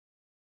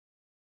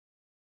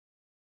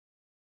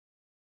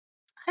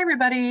Hi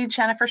everybody,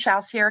 Jennifer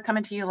Schaus here,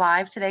 coming to you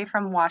live today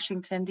from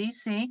Washington,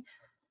 DC.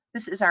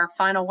 This is our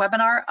final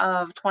webinar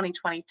of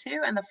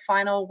 2022 and the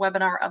final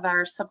webinar of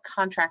our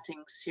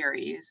subcontracting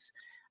series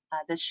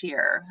this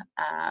year.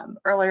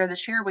 Earlier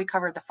this year, we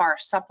covered the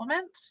FARS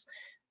supplements.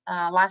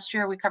 Last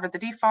year, we covered the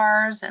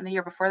DFARS, and the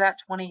year before that,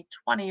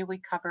 2020, we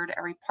covered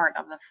every part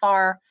of the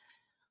FAR.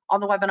 All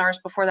the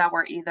webinars before that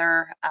were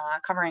either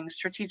covering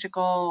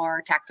strategical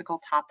or tactical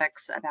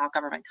topics about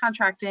government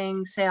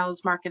contracting,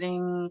 sales,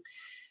 marketing,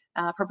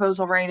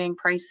 proposal writing,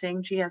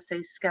 pricing,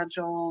 GSA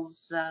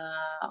schedules,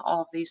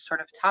 all of these sort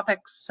of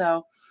topics.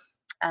 So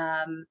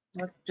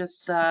let's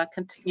just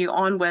continue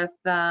on with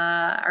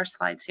our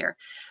slides here.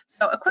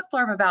 So a quick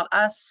blurb about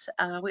us.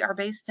 We are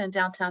based in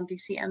downtown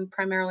DC and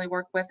primarily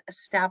work with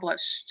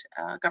established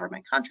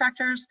government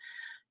contractors.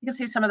 You can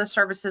see some of the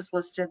services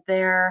listed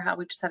there.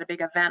 We just had a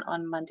big event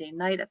on Monday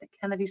night at the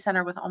Kennedy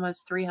Center with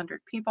almost 300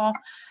 people.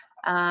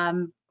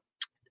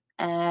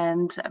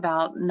 And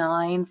about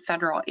 9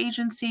 federal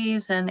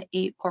agencies and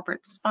 8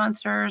 corporate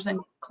sponsors,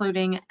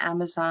 including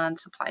Amazon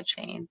Supply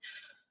Chain.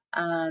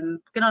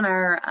 Get on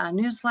our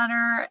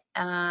newsletter,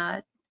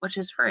 which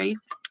is free,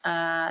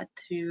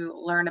 to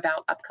learn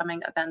about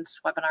upcoming events,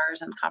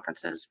 webinars, and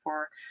conferences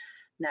for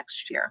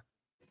next year.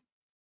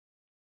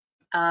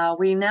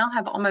 We now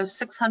have almost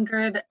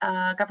 600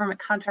 government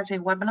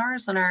contracting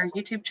webinars on our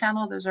YouTube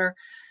channel. Those are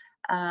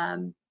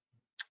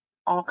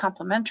all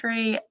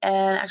complimentary,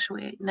 and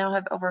actually we now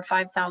have over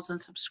 5,000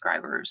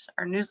 subscribers.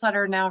 Our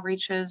newsletter now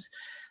reaches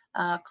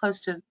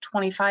close to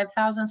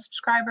 25,000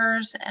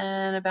 subscribers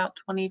and about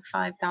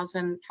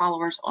 25,000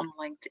 followers on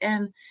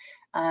LinkedIn.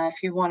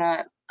 If you want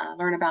to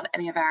learn about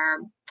any of our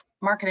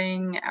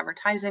marketing,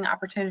 advertising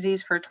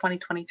opportunities for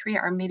 2023,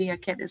 our media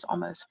kit is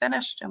almost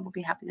finished, and we'll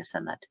be happy to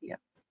send that to you.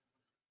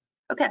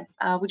 Okay,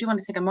 we do want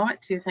to take a moment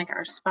to thank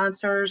our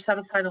sponsors. Set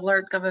Aside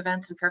Alert, Gov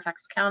Events, and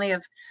Fairfax County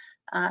have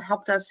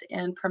helped us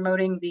in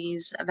promoting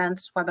these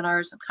events,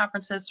 webinars, and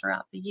conferences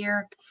throughout the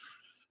year.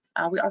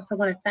 We also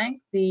want to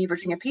thank the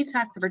Virginia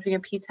PTAC. The Virginia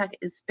PTAC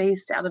is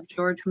based out of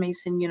George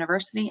Mason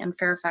University in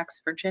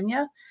Fairfax,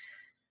 Virginia,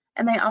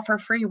 and they offer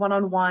free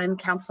one-on-one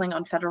counseling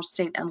on federal,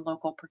 state, and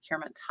local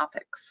procurement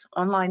topics.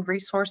 Online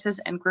resources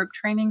and group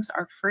trainings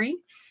are free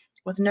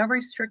with no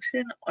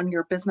restriction on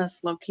your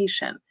business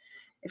location.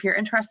 If you're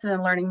interested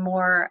in learning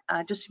more,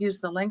 just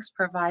use the links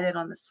provided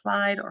on the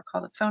slide or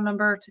call the phone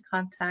number to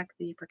contact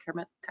the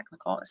Procurement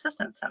Technical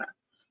Assistance Center.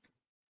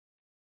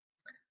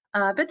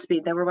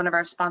 Bidspeed, they were one of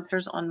our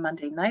sponsors on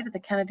Monday night at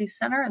the Kennedy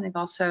Center, and they've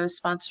also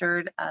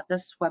sponsored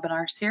this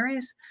webinar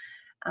series.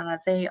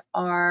 The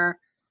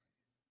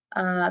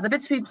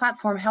Bidspeed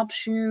platform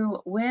helps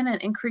you win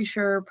and increase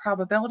your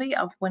probability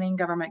of winning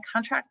government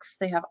contracts.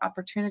 They have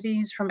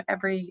opportunities from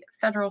every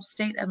federal,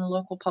 state, and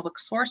local public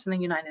source in the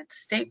United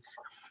States.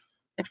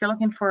 If you're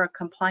looking for a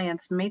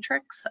compliance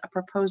matrix, a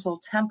proposal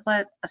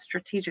template, a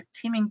strategic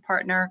teaming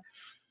partner,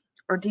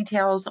 or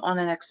details on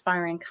an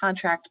expiring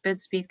contract,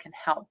 Bidspeed can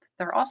help.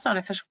 They're also an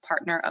official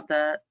partner of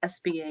the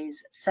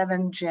SBA's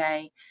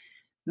 7J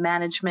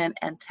Management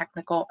and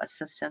Technical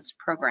Assistance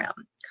Program.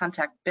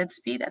 Contact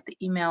Bidspeed at the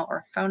email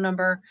or phone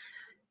number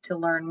to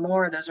learn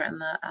more. Those are in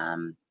the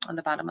on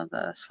the bottom of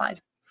the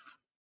slide.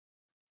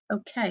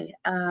 Okay,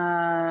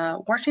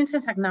 Washington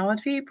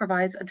Technology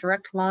provides a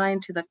direct line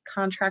to the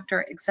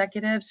contractor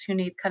executives who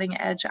need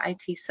cutting-edge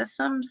IT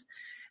systems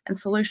and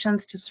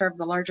solutions to serve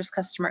the largest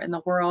customer in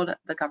the world,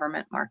 the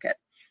government market.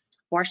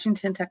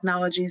 Washington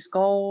Technology's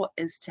goal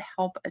is to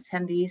help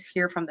attendees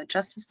hear from the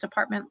Justice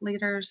Department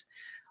leaders,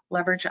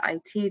 leverage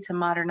IT to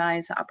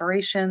modernize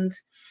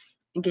operations,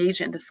 engage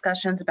in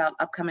discussions about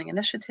upcoming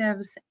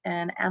initiatives,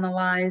 and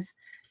analyze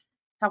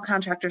how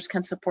contractors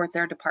can support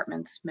their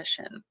department's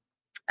mission.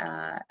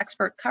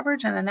 Expert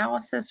coverage and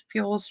analysis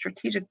fuels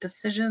strategic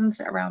decisions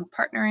around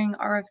partnering,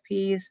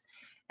 RFPs,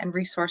 and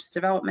resource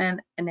development,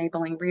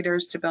 enabling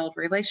readers to build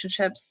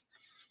relationships,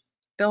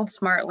 build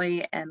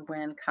smartly, and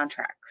win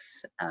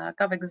contracts.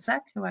 GovExec,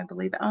 who I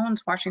believe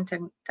owns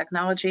Washington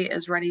Technology,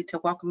 is ready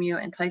to welcome you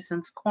in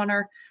Tyson's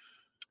Corner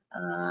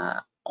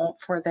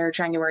for their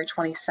January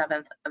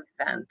 27th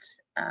event.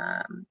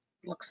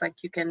 Looks like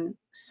you can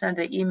send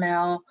an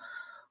email,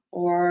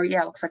 or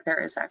yeah, it looks like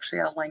there is actually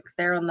a link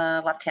there on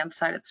the left-hand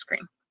side of the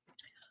screen.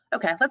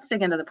 Okay, let's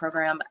dig into the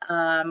program.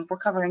 We're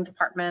covering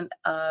Department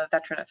of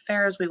Veteran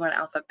Affairs. We went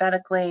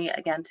alphabetically.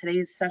 Again,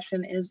 today's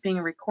session is being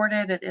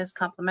recorded. It is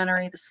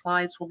complimentary. The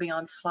slides will be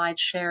on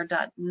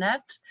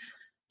slideshare.net.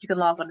 You can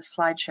log on to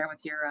SlideShare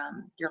with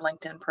your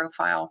LinkedIn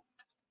profile.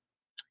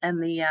 And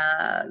the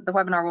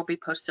webinar will be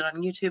posted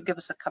on YouTube. Give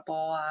us a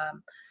couple,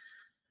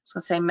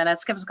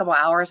 minutes, give us a couple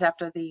hours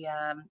after the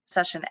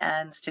session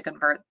ends to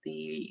convert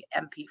the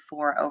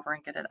MP4 over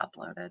and get it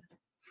uploaded.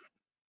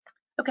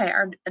 Okay,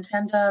 our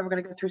agenda, we're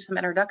going to go through some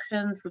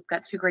introductions. We've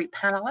got 2 great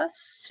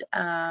panelists.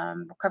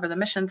 We'll cover the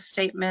mission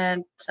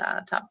statement,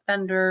 top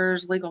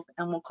vendors, legal,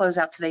 and we'll close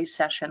out today's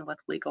session with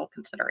legal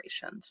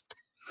considerations.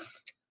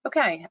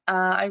 Okay,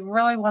 I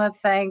really want to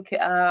thank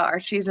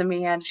Archiza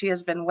Meehan. She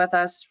has been with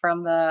us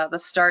from the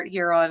start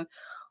here on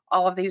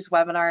all of these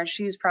webinars.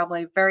 She's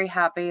probably very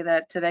happy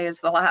that today is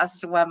the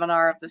last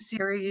webinar of the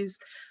series.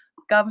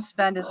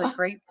 GovSpend is a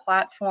great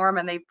platform,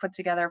 and they've put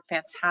together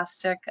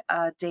fantastic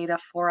data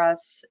for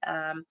us.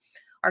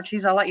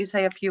 Archie, I'll let you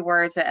say a few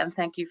words, and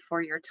thank you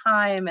for your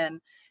time and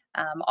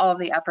all of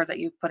the effort that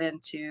you've put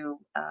into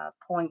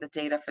pulling the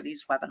data for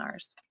these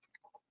webinars.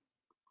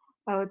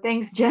 Oh,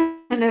 thanks,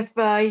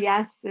 Jennifer.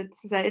 Yes,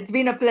 it's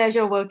been a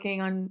pleasure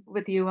working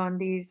with you on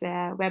these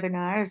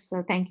webinars.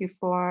 So thank you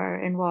for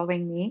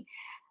involving me.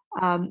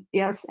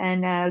 Yes,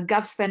 and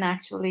GovSpend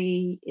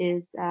actually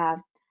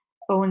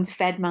owns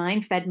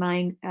FedMine.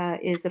 FedMine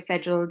is a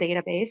federal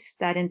database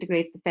that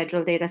integrates the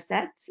federal data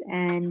sets,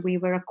 and we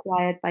were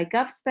acquired by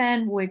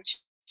GovSpend, which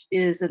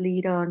is a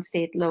leader on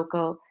state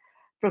local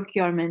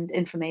procurement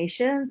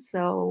information.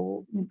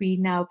 So we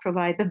now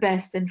provide the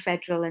best in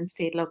federal and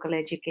state local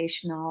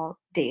educational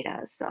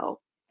data. So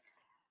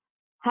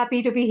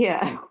happy to be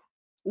here.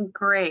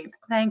 Great,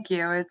 thank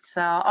you. It's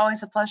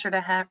always a pleasure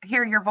to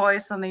hear your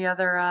voice on the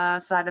other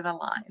side of the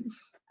line.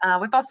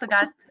 We've also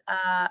got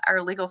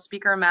our legal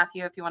speaker,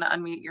 Matthew. If you want to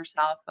unmute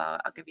yourself,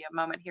 I'll give you a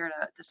moment here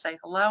to say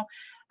hello.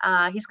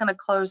 He's going to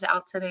close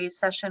out today's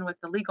session with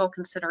the legal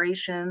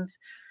considerations,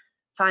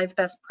 5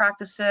 best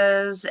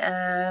practices,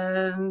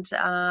 and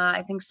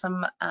I think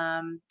some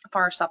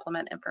FAR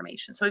supplement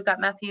information. So we've got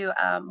Matthew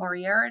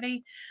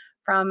Moriarty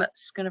from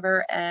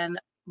Schoonover and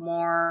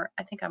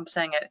I think I'm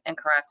saying it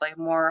incorrectly,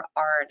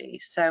 Moriarty.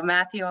 So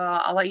Matthew,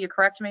 I'll let you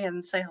correct me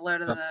and say hello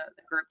to the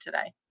group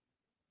today.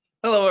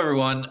 Hello,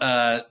 everyone.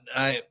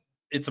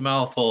 It's a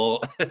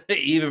mouthful,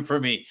 even for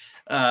me.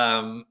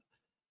 My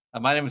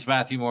name is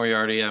Matthew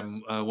Moriarty.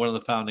 I'm one of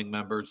the founding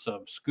members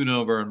of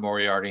Schoonover and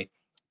Moriarty,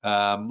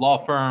 law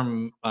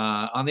firm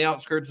on the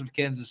outskirts of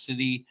Kansas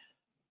City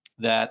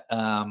that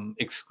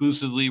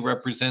exclusively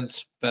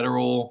represents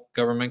federal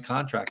government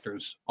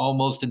contractors,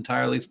 almost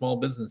entirely small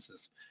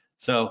businesses.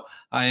 So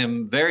I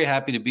am very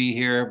happy to be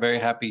here, very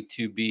happy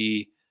to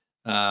be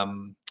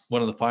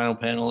one of the final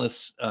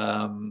panelists.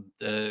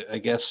 I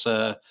guess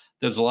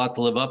there's a lot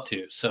to live up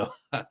to, so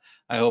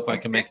I hope I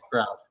can make it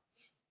proud.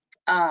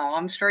 Oh,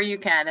 I'm sure you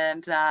can,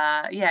 and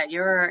yeah,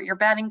 you're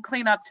batting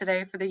cleanup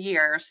today for the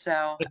year,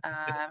 so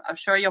I'm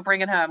sure you'll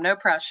bring it home. No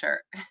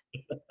pressure.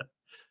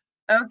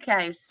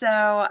 Okay,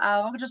 so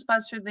we'll just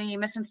buzz through the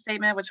mission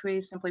statement, which we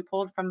simply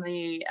pulled from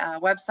the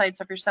website.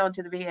 So if you're selling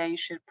to the VA, you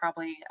should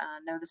probably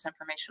know this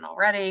information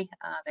already.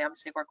 They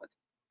obviously work with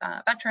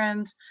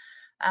veterans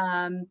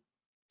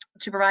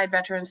to provide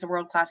veterans the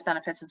world-class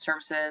benefits and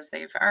services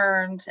they've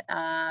earned.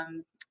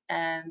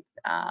 And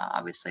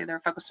obviously they're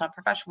focused on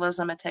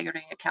professionalism,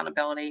 integrity,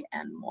 accountability,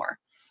 and more.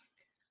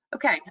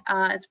 Okay,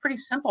 it's pretty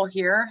simple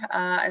here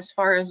as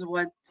far as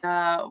what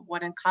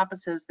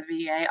encompasses the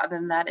VA. Other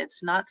than that,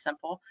 it's not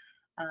simple,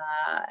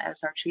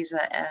 as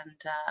Archisa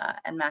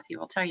and Matthew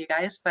will tell you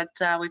guys. But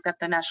we've got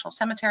the National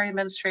Cemetery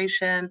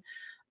Administration,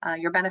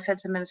 your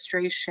Benefits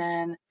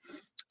Administration,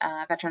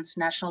 Veterans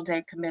National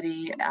Day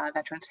Committee,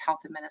 Veterans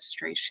Health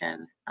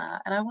Administration.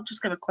 And I will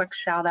just give a quick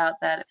shout out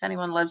that if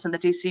anyone lives in the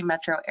DC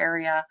metro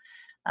area,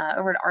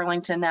 over at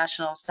Arlington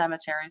National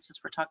Cemetery,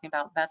 since we're talking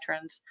about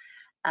veterans,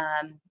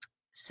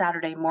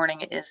 Saturday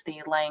morning is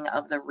the laying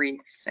of the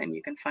wreaths, and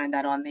you can find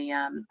that on the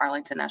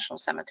Arlington National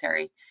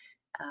Cemetery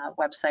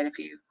website if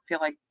you feel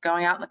like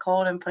going out in the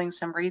cold and putting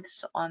some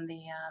wreaths on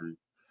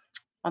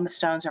the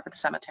stones over the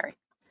cemetery.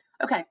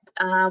 Okay,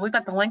 we've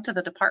got the link to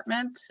the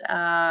department,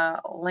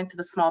 link to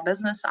the small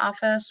business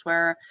office,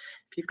 where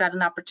if you've got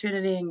an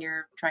opportunity and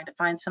you're trying to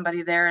find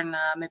somebody there and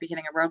maybe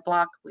hitting a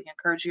roadblock, we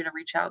encourage you to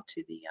reach out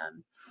to the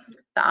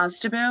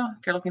OSDBU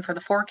if you're looking for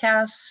the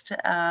forecast,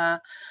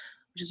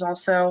 which is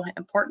also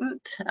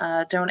important.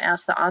 Don't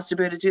ask the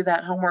OSDBU to do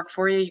that homework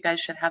for you. You guys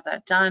should have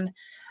that done.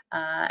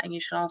 And you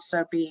should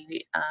also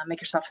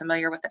make yourself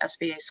familiar with the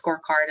SBA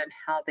scorecard and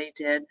how they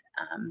did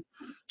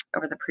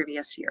over the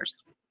previous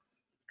years.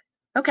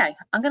 Okay,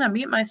 I'm going to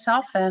mute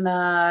myself and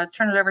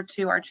turn it over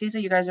to Archisa.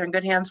 You guys are in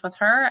good hands with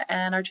her.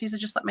 And Archisa,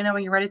 just let me know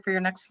when you're ready for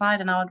your next slide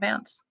and I'll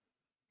advance.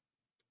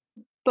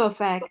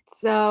 Perfect.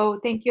 So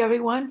thank you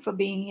everyone for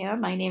being here.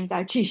 My name is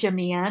Archisa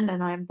Mian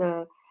and I'm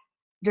the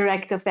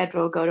Director of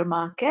Federal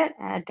Go-to-Market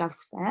at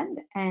GovSpend.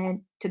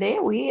 And today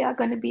we are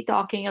going to be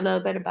talking a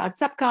little bit about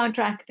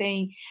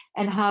subcontracting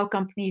and how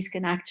companies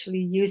can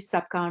actually use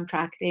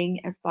subcontracting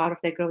as part of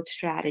their growth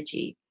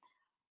strategy.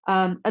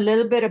 A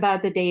little bit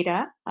about the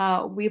data.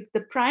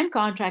 The prime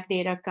contract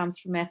data comes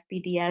from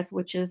FPDS,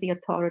 which is the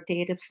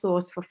authoritative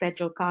source for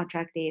federal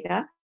contract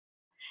data.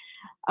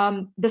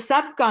 The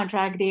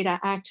subcontract data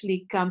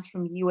actually comes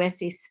from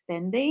USA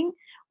Spending,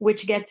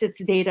 which gets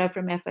its data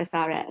from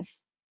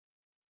FSRS.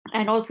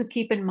 And also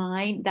keep in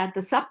mind that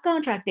the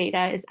subcontract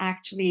data is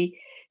actually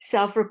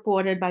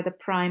self-reported by the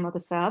prime or the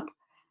sub.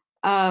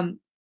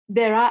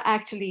 There are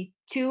actually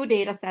 2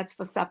 data sets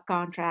for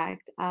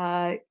subcontract.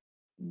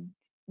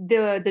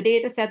 The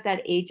data set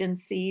that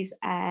agencies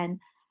and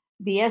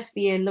the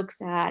SBA looks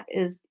at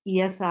is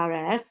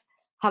ESRS.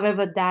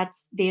 However, that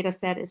data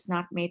set is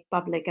not made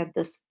public at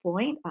this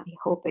point. I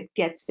hope it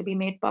gets to be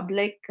made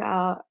public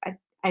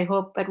I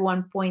hope at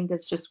one point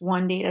there's just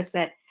one data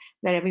set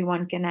that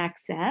everyone can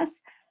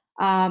access.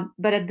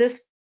 But at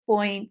this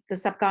point, the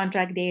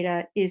subcontract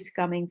data is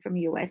coming from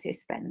USA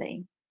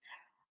spending.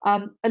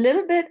 A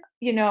little bit,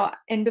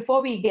 and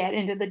before we get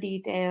into the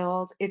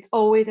details, it's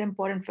always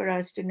important for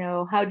us to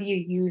know, how do you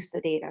use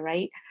the data,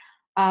 right?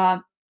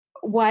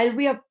 While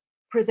we are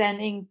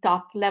presenting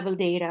top level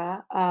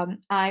data,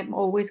 I'm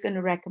always going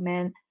to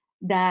recommend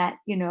that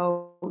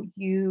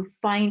you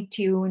fine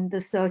tune the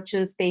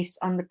searches based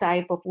on the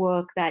type of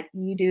work that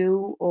you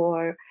do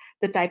or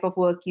the type of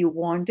work you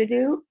want to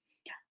do.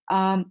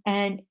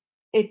 And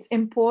it's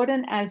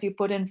important, as you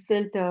put in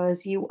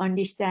filters, you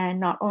understand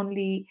not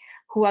only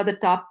who are the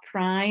top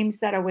primes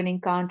that are winning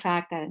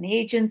contract at an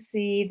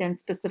agency, then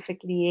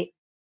specifically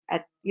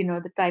at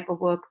the type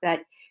of work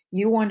that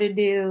you want to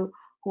do,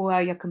 who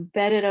are your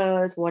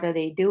competitors, what are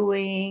they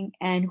doing,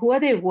 and who are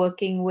they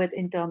working with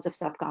in terms of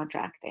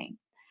subcontracting.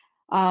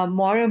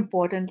 More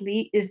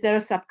importantly, is there a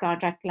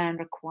subcontract plan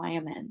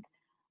requirement?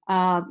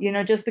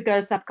 Just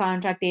because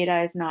subcontract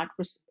data is not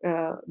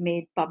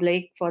made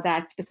public for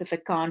that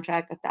specific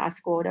contract or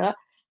task order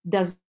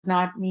does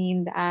not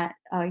mean that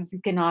you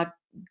cannot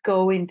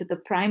go into the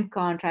prime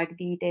contract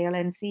detail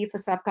and see if a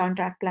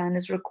subcontract plan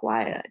is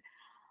required.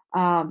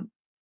 And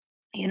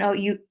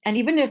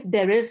even if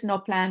there is no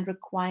plan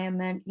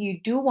requirement,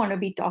 you do want to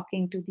be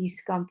talking to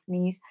these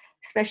companies,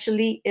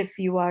 especially if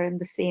you are in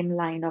the same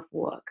line of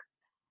work.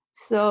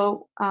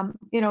 So,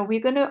 we're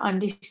going to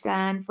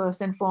understand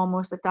first and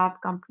foremost the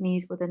top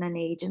companies within an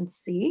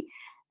agency.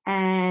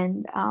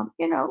 And,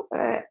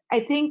 I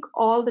think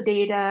all the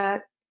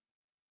data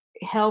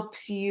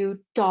helps you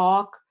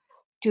talk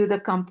to the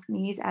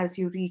companies as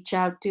you reach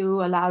out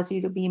to, allows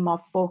you to be more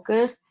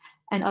focused,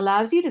 and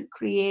allows you to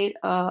create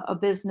a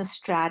business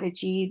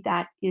strategy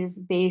that is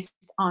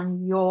based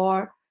on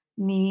your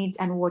needs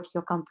and what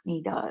your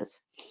company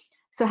does.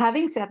 So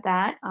having said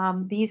that,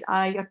 these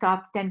are your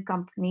top 10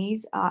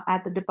 companies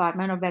at the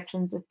Department of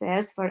Veterans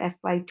Affairs for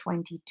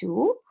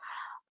FY22.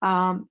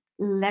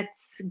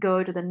 Let's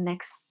go to the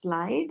next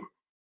slide.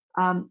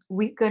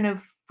 We're going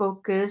to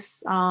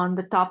focus on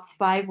the top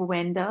 5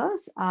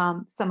 vendors.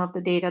 Some of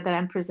the data that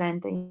I'm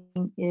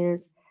presenting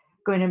is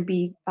going to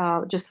be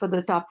just for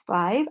the top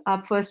 5.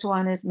 Our first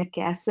one is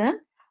McKesson.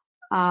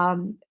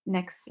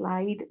 Next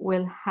slide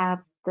will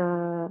have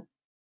the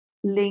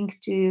link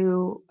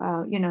to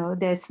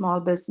their small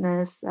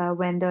business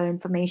vendor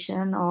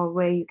information, or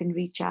where you can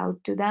reach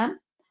out to them.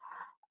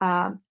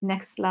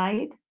 Next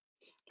slide.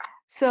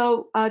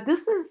 So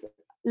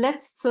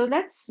let's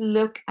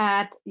look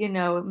at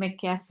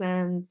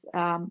McKesson's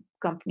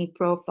company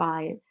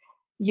profile.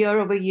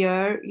 Year over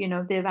year,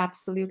 they've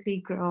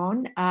absolutely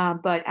grown,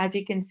 but as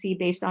you can see,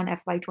 based on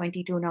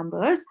FY22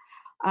 numbers,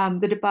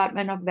 the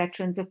Department of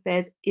Veterans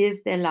Affairs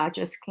is their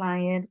largest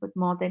client, with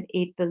more than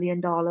 $8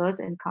 billion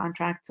in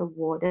contracts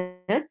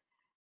awarded.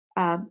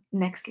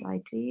 Next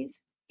slide, please.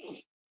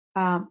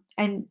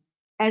 And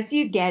as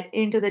you get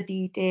into the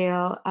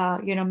detail,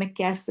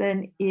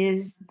 McKesson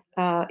is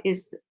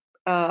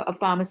a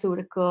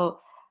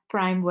pharmaceutical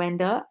prime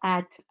vendor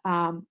at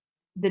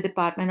the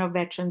Department of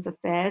Veterans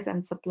Affairs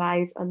and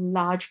supplies a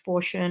large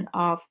portion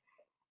of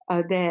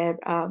their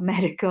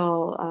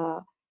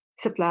medical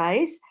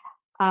supplies.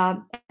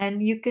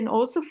 And you can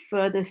also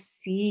further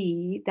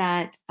see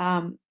that,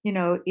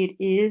 it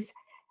is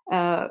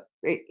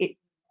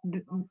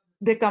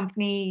the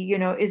company,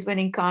 is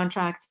winning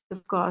contracts,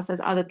 of course, as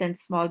other than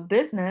small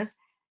business,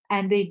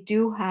 and they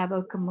do have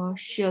a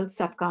commercial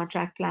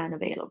subcontract plan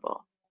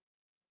available.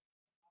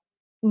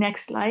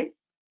 Next slide.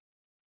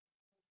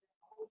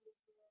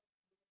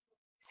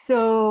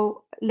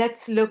 So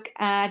let's look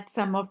at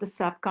some of the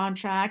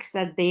subcontracts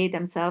that they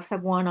themselves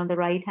have won. On the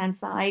right-hand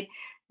side,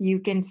 you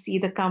can see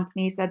the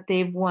companies that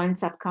they've won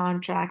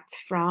subcontracts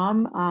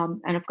from.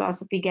 And of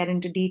course, if we get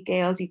into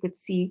details, you could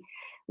see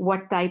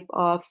what type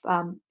of,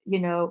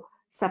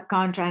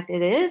 subcontract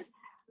it is.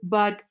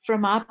 But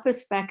from our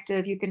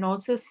perspective, you can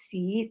also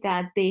see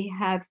that they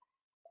have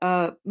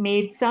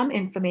made some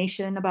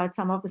information about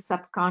some of the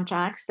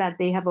subcontracts that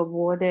they have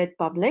awarded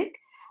public.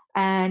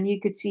 And you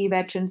could see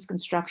Veterans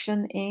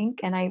Construction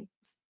Inc. And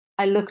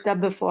I looked up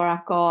before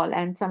our call,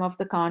 and some of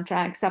the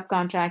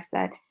subcontracts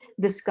that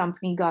this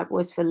company got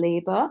was for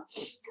labor.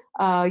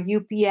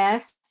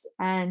 UPS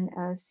and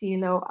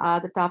CELO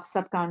are the top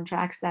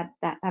subcontracts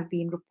that have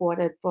been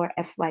reported for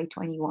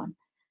FY21.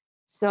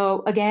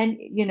 So again,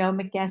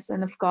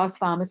 McKesson, of course,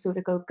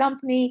 pharmaceutical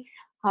company.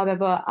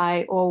 However,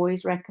 I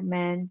always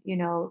recommend,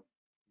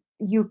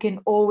 you can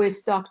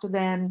always talk to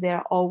them. There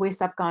are always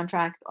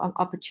subcontract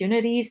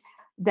opportunities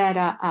that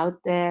are out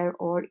there,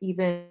 or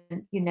even,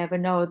 you never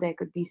know, there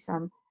could be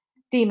some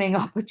teaming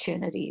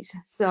opportunities.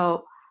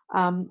 So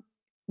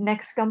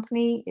next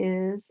company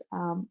is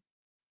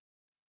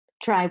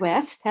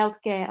TriWest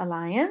Healthcare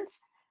Alliance.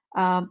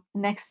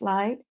 Next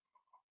slide.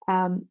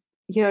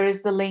 Here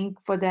is the link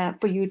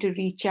for you to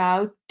reach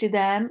out to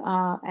them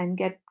and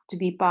get to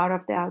be part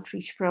of the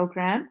outreach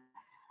program.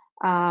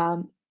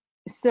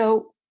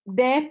 So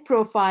their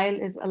profile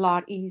is a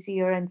lot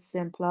easier and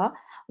simpler,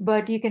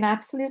 but you can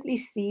absolutely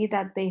see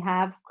that they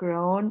have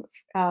grown,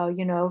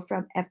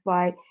 from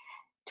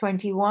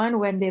FY21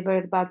 when they were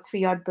about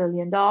 $3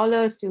 billion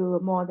to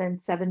more than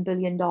 $7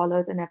 billion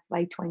in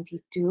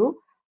FY22.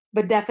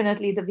 But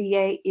definitely the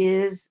VA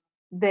is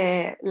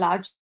their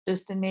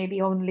largest and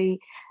maybe only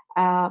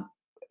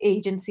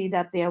agency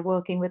that they are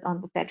working with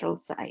on the federal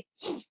side.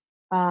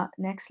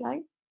 Next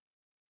slide.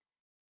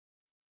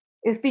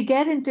 If we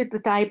get into the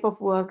type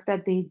of work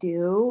that they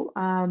do,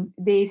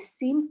 they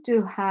seem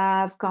to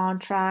have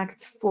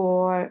contracts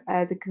for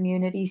the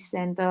community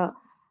center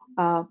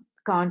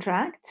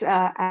contracts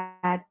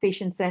at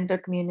patient center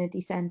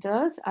community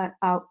centers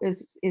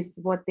is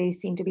what they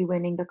seem to be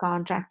winning the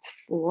contracts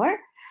for.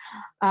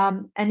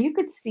 And you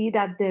could see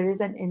that there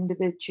is an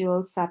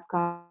individual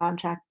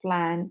subcontract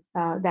plan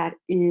that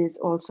is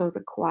also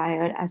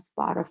required as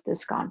part of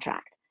this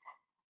contract.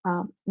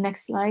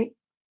 Next slide.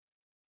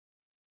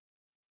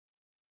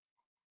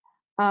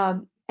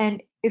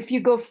 And if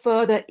you go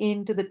further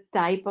into the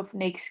type of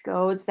NAICS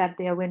codes that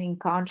they are winning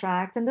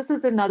contracts, and this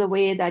is another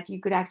way that you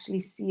could actually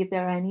see if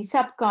there are any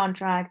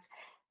subcontracts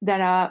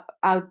that are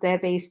out there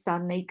based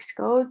on NAICS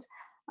codes.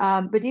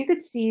 But you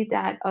could see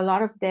that a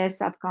lot of their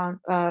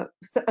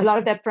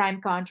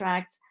prime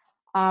contracts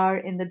are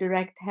in the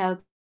direct health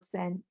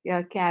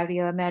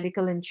carrier,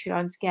 medical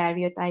insurance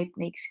carrier type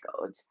NAICS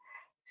codes.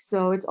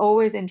 So it's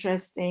always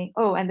interesting.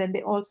 Oh, and then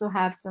they also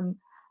have some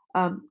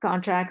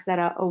contracts that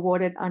are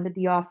awarded under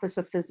the Office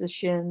of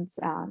Physicians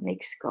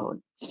NAICS code.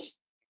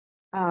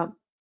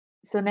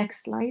 So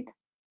next slide.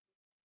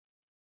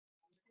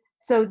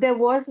 So there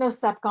was no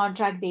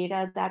subcontract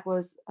data that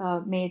was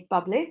made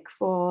public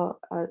for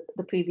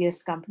the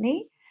previous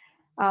company.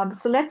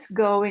 So let's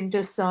go into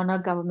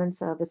Cerner Government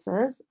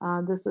Services.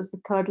 This is the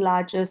third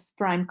largest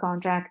prime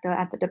contractor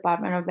at the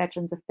Department of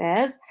Veterans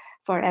Affairs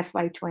for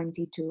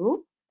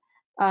FY22.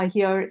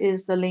 Here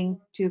is the link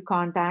to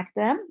contact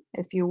them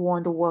if you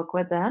want to work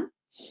with them.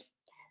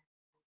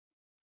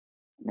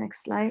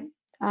 Next slide.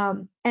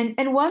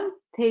 And one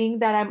thing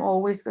that I'm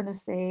always going to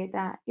say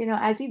that,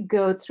 as you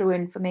go through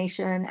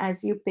information,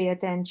 as you pay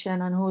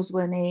attention on who's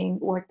winning,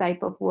 what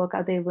type of work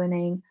are they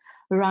winning,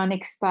 run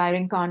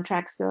expiring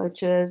contract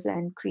searches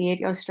and create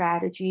your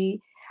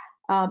strategy,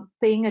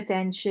 paying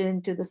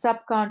attention to the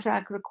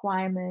subcontract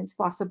requirements,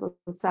 possible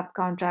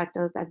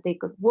subcontractors that they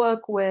could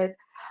work with,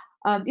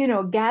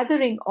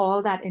 gathering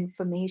all that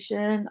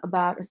information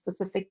about a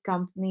specific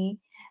company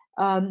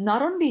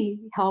not only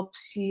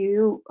helps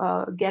you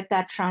get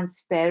that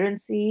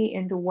transparency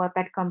into what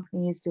that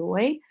company is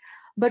doing,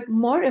 but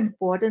more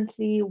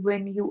importantly,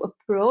 when you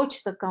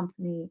approach the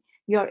company,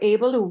 you're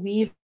able to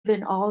weave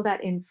in all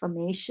that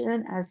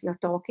information as you're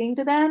talking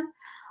to them.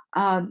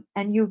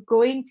 And you're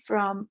going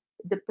from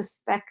the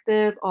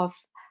perspective of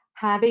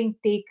having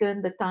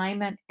taken the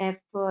time and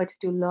effort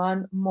to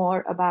learn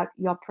more about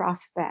your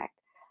prospect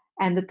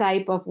and the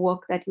type of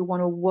work that you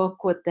want to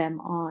work with them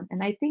on.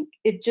 And I think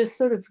it just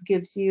sort of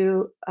gives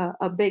you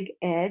a big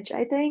edge,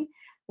 I think,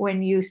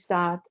 when you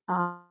start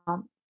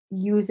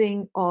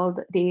using all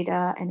the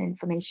data and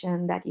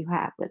information that you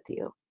have with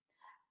you.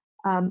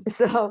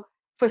 So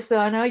for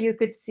Cerner, you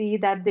could see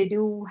that they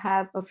do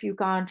have a few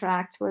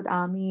contracts with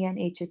Army and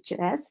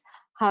HHS.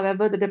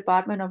 However, the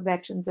Department of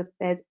Veterans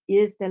Affairs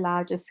is the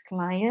largest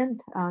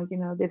client.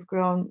 They've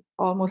grown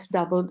almost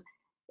doubled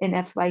in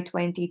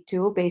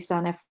FY22 based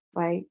on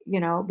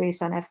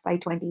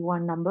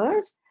FY21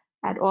 numbers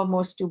at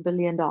almost $2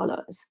 billion.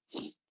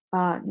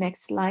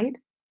 Next slide.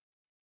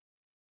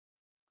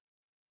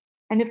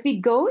 And if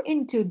we go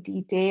into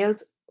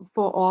details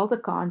for all the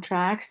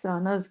contracts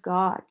Cerner's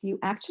got, you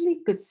actually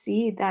could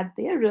see that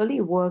they're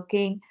really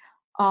working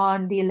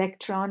on the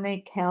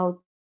electronic health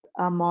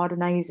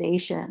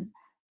modernization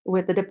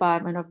with the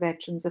Department of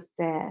Veterans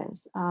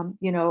Affairs. And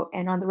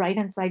on the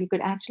right-hand side, you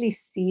could actually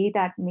see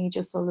that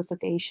major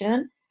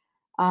solicitation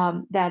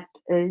that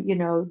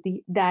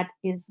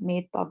is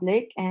made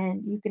public,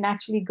 and you can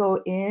actually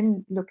go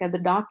in, look at the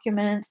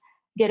documents,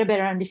 get a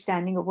better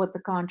understanding of what the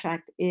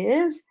contract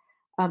is.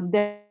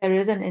 There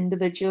is an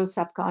individual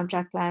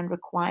subcontract plan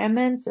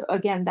requirement. So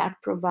again,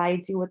 that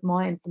provides you with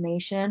more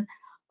information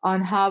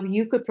on how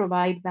you could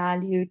provide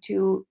value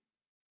to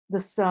the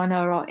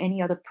Cerner or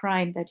any other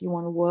prime that you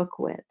want to work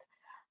with.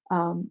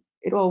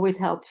 It always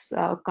helps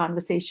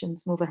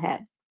conversations move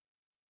ahead.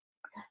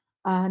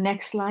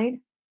 Next slide.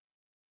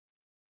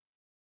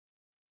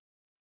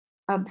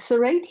 So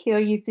right here,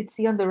 you could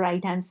see on the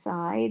right-hand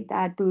side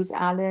that Booz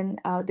Allen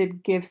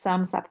did give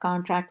some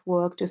subcontract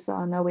work to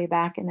Cerner way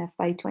back in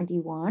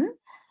FY21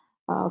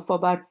 for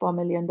about $4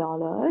 million.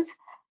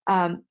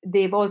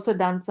 They've also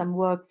done some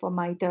work for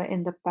MITRE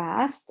in the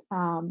past,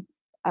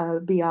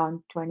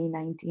 beyond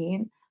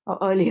 2019 or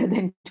earlier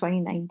than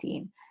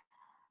 2019.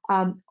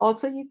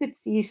 Also, you could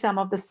see some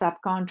of the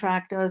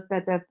subcontractors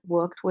that they've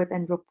worked with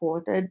and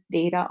reported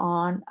data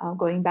on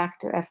going back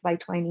to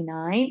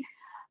FY29.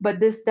 But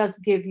this does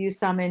give you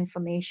some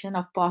information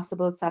of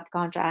possible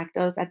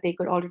subcontractors that they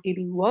could already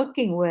be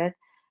working with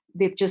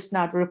They've just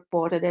not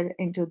reported it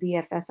into the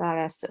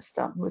DFARS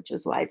system, which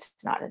is why it's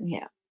not in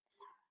here.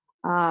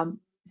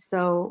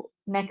 So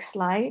next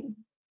slide.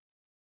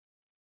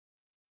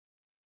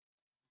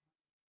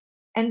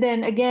 And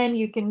then again,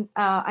 you can,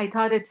 I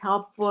thought it's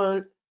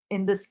helpful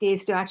in this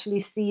case to actually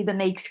see the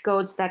NAICS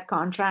codes that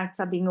contracts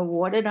are being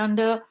awarded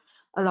under.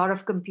 A lot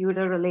of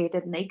computer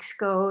related NAICS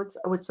codes,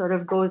 which sort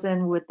of goes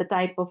in with the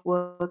type of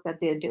work that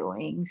they're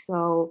doing.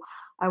 So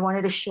I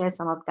wanted to share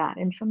some of that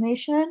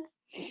information.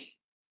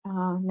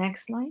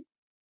 Next slide.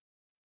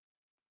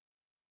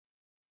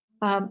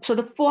 So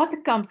the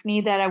fourth company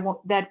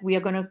that we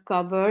are going to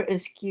cover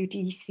is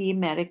QTC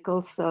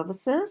Medical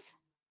Services.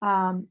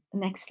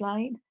 Next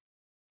slide.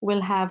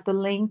 We'll have the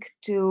link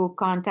to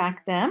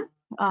contact them.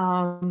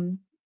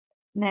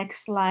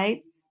 Next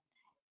slide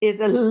is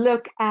a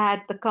look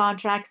at the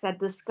contracts that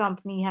this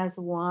company has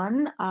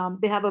won.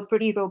 They have a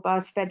pretty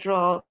robust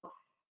federal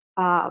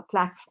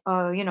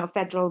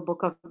federal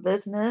book of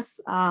business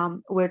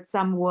with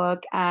some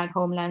work at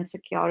Homeland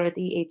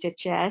Security,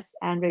 HHS,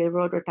 and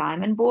Railroad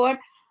Retirement Board.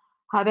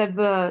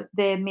 However,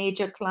 their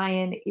major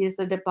client is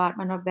the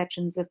Department of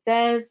Veterans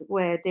Affairs,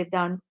 where they've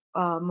done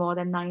more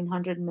than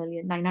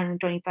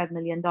 $925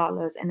 million in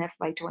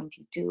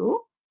FY22.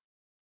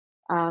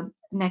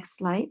 Next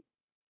slide.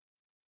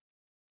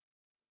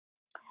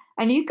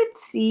 And you could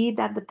see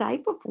that the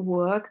type of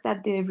work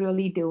that they're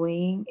really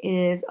doing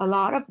is a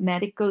lot of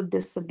medical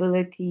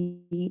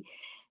disability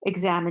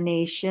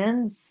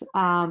examinations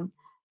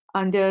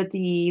under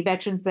the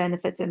Veterans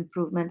Benefits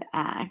Improvement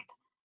Act.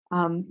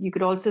 You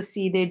could also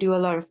see they do a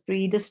lot of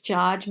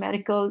pre-discharge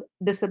medical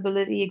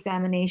disability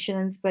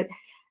examinations, but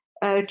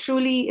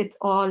truly it's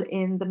all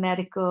in the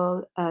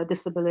medical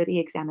disability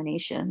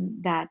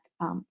examination that,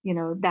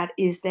 that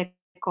is their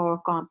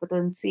core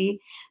competency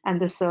and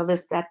the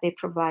service that they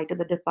provide to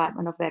the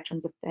Department of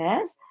Veterans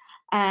Affairs.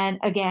 And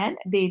again,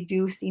 they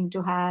do seem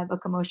to have a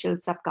commercial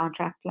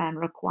subcontract plan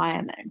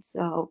requirement.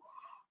 So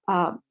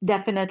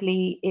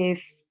definitely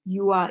if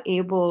you are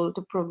able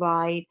to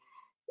provide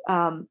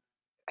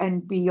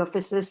and be of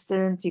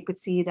assistance, you could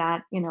see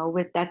that,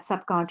 with that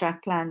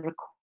subcontract plan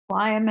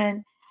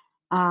requirement,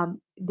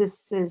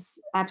 this is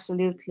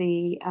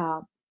absolutely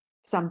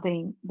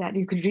something that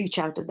you could reach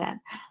out to them.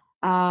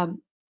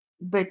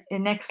 But the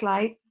next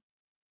slide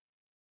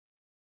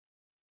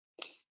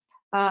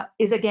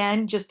is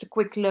again just a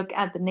quick look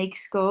at the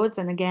NAICS codes,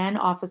 and again,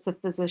 Office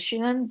of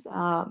Physicians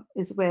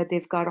is where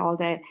they've got all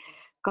their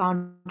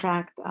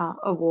contract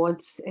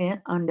awards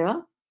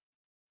under.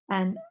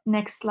 And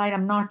next slide,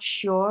 I'm not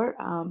sure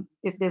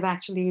if they've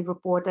actually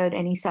reported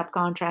any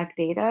subcontract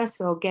data.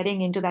 So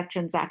getting into that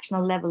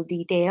transactional level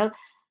detail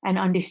and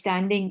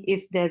understanding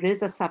if there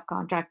is a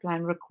subcontract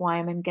plan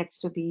requirement gets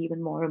to be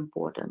even more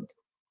important.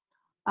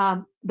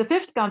 The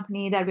fifth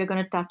company that we're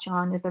going to touch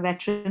on is the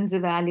Veterans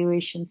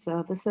Evaluation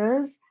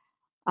Services.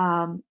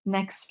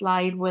 Next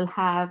slide will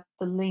have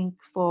the link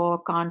for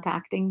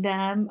contacting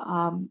them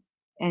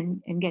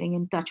and getting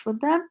in touch with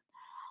them.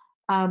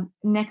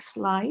 Next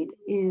slide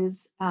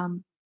is,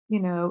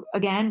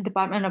 again,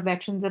 Department of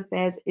Veterans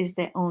Affairs is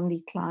their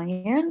only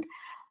client,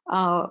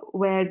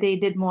 where they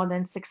did more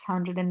than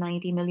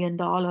 $690 million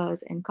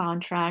in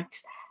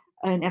contracts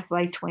in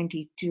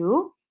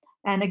FY22.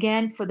 And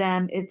again, for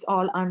them, it's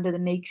all under the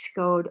NAICS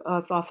code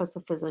of Office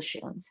of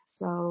Physicians.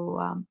 So,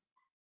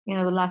 the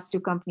last two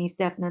companies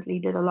definitely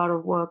did a lot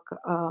of work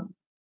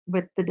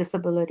with the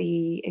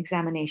disability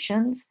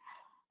examinations.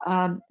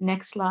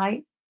 Next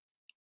slide.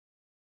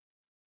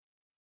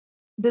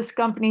 This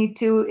company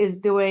too is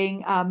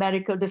doing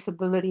medical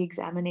disability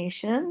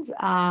examinations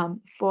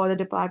for the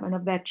Department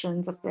of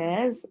Veterans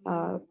Affairs.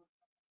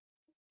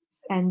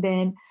 And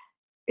then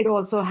it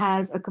also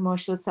has a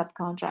commercial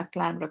subcontract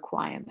plan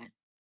requirement.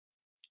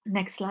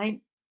 Next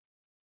slide.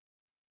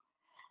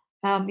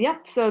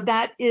 Yep, so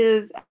that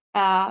is,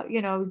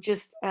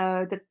 just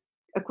a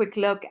quick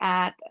look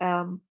at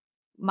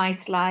my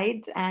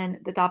slides and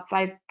the top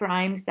 5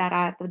 primes that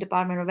are at the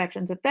Department of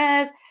Veterans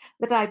Affairs,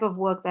 the type of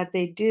work that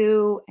they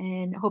do,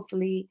 and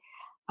hopefully,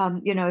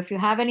 if you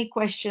have any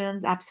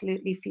questions,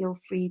 absolutely feel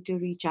free to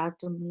reach out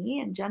to me.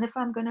 And Jennifer,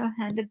 I'm going to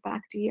hand it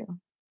back to you.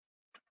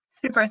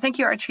 Super, thank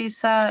you,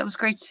 Archisa. It was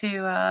great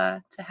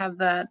to have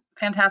that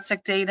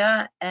fantastic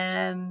data,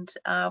 and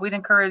we'd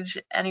encourage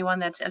anyone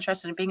that's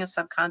interested in being a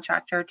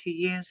subcontractor to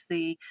use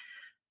the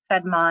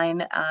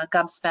FedMine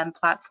GovSpend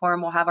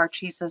platform. We'll have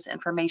Archisa's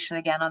information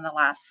again on the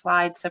last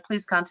slide, so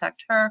please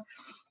contact her.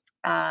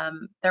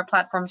 Their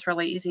platform's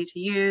really easy to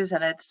use,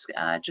 and it's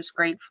just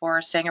great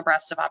for staying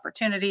abreast of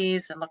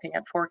opportunities and looking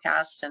at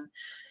forecasts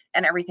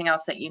and everything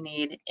else that you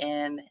need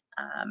in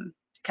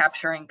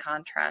capturing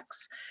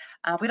contracts.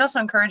 We'd also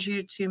encourage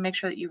you to make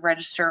sure that you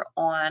register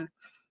on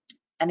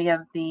any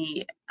of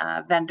the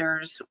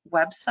vendors'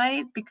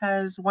 website,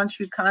 because once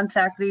you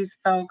contact these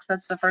folks,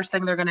 that's the first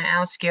thing they're going to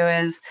ask you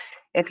is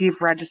if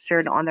you've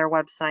registered on their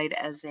website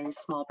as a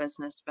small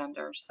business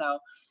vendor. So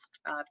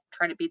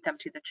try to beat them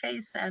to the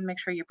chase and make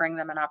sure you bring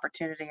them an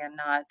opportunity and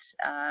not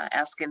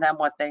asking them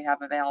what they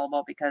have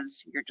available,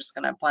 because you're just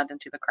going to blend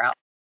into the crowd.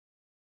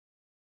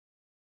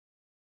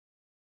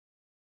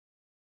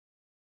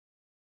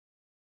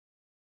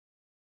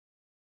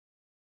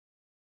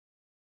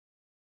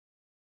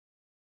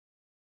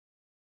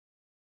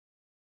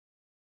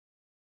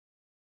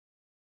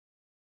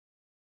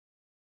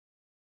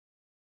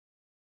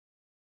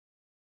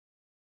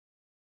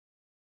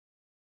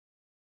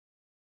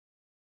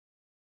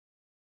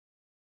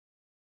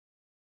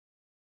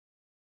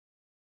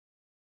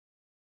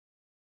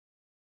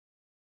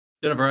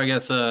 Jennifer, I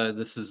guess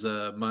this is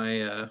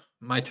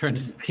my turn to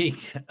speak.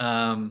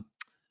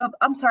 Oh,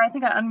 I'm sorry, I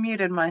think I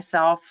unmuted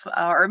myself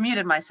or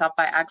muted myself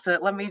by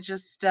accident. Let me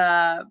just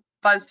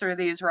buzz through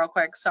these real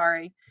quick.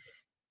 Sorry.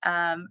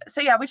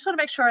 So yeah, we just want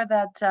to make sure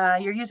that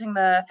you're using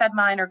the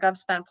FedMine or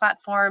GovSpend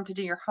platform to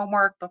do your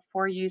homework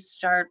before you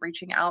start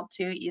reaching out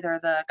to either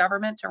the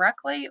government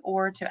directly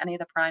or to any of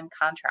the prime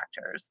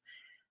contractors.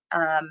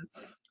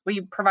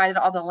 We provided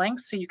all the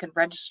links so you can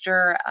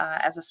register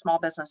as a small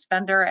business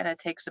vendor, and it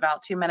takes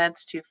about 2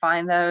 minutes to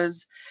find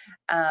those.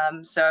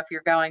 So if you're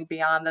going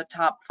beyond the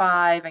top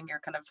 5 and you're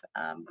kind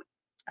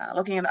of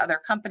looking at other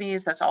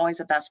companies, that's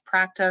always a best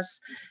practice.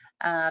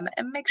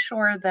 And make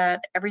sure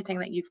that everything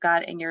that you've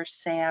got in your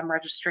SAM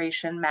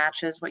registration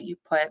matches what you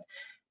put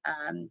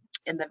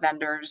in the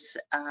vendor's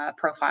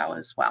profile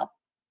as well.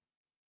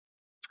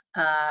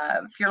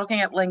 If you're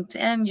looking at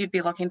LinkedIn, you'd be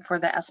looking for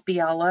the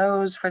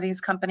SBLOs for these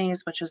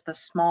companies, which is the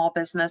Small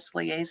Business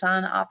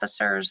Liaison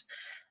Officers.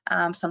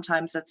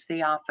 Sometimes it's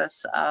the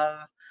Office of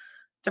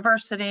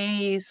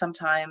Diversity,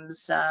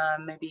 sometimes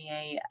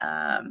maybe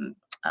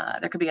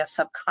there could be a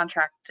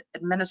subcontract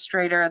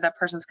administrator. That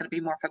person's going to be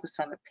more focused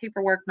on the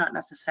paperwork, not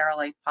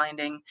necessarily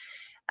finding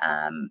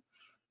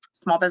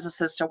small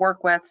businesses to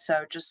work with.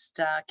 So just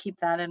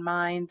keep that in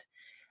mind.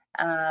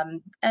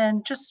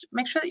 And just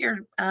make sure that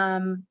you're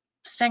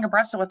staying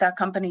abreast of what that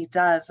company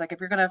does. Like if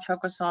you're going to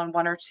focus on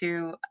 1 or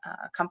 2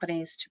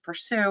 companies to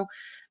pursue,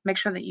 make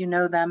sure that you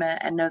know them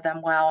and know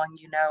them well, and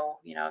you know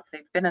if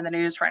they've been in the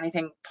news for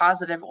anything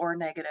positive or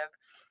negative.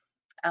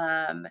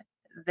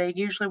 They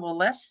usually will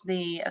list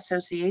the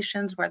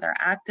associations where they're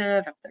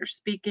active, if they're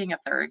speaking, if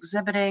they're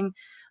exhibiting.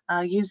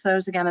 Use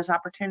those again as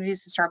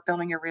opportunities to start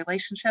building your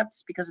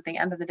relationships, because at the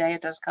end of the day,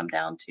 it does come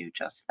down to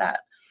just that.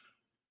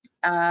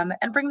 And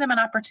bring them an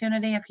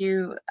opportunity. If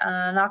you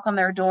knock on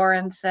their door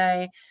and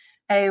say,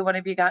 hey, what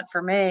have you got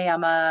for me?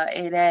 I'm a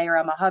 8A or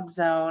I'm a hub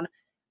zone.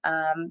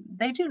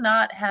 They do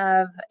not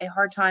have a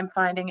hard time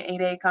finding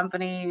 8A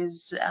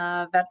companies,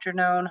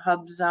 veteran-owned,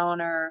 hub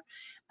zone, or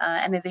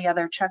any of the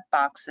other check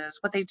boxes.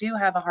 What they do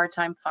have a hard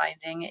time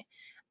finding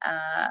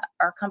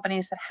are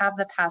companies that have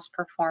the past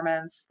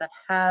performance, that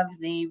have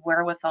the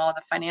wherewithal,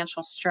 the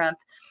financial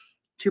strength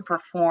to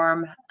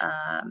perform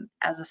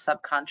as a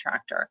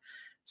subcontractor.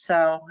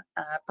 So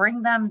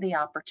bring them the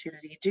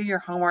opportunity, do your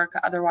homework.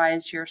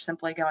 Otherwise, you're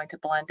simply going to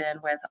blend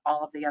in with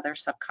all of the other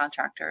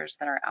subcontractors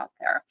that are out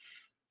there.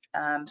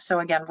 So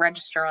again,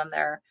 register on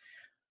their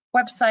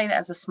website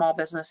as a small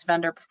business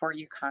vendor before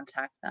you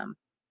contact them.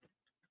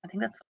 I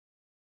think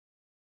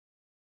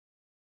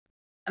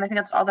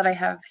that's all that I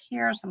have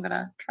here. So I'm going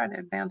to try to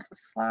advance the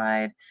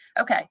slide.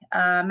 Okay,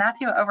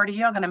 Matthew, over to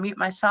you. I'm going to mute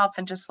myself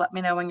and just let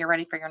me know when you're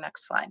ready for your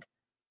next slide.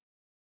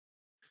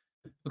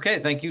 Okay,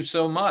 thank you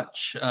so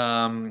much.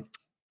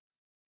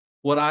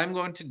 What I'm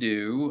going to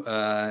do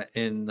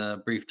in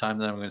the brief time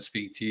that I'm going to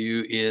speak to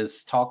you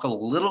is talk a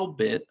little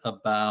bit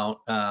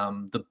about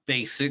the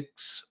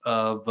basics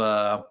of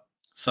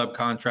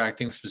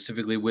subcontracting,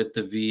 specifically with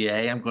the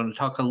VA. I'm going to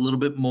talk a little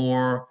bit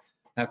more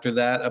after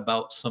that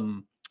about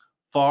some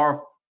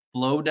FAR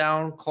flow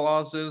down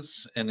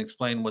clauses and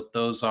explain what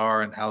those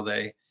are and how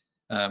they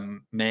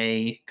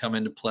may come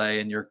into play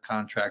in your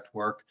contract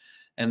work.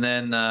 And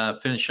then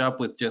finish up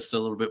with just a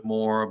little bit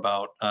more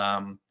about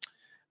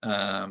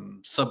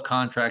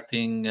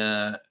subcontracting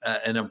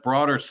in a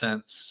broader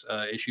sense,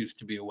 issues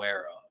to be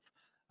aware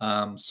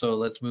of. So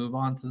let's move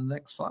on to the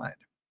next slide.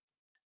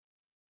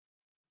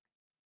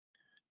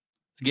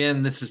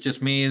 Again, this is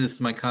just me. This is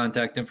my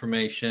contact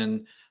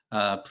information.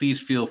 Please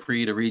feel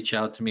free to reach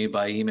out to me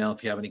by email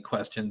if you have any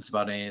questions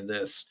about any of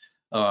this,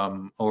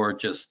 or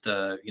just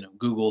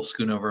Google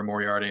Schoonover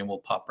Moriarty and we'll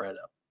pop right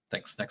up.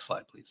 Thanks. Next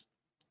slide, please.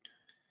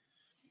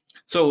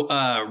 So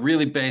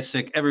really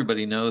basic,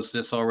 everybody knows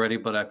this already,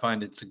 but I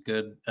find it's a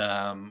good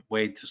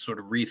way to sort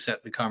of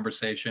reset the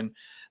conversation.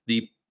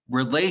 The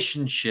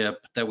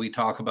relationship that we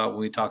talk about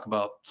when we talk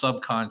about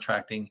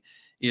subcontracting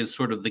is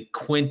sort of the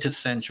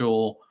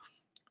quintessential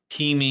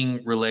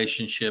teaming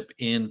relationship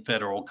in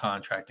federal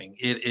contracting.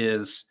 It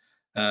is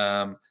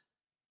a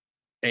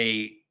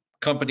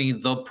company,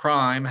 the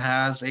prime,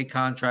 has a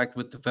contract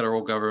with the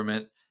federal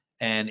government,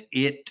 and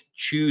it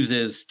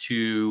chooses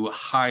to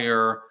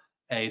hire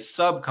a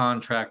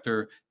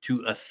subcontractor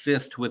to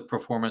assist with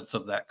performance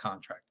of that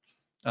contract.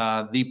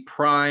 The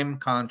prime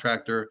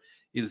contractor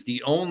is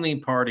the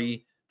only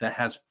party that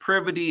has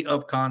privity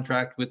of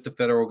contract with the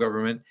federal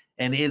government,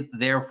 and it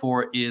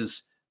therefore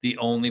is the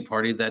only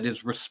party that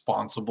is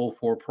responsible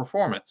for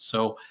performance.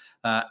 So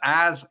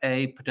as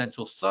a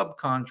potential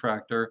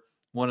subcontractor,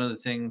 one of the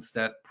things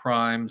that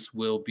primes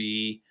will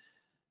be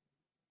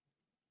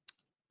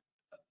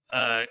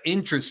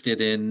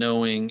interested in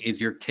knowing is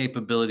your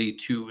capability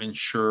to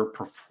ensure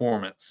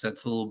performance.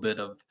 That's a little bit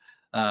of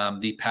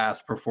the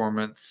past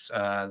performance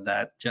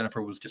that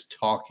Jennifer was just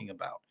talking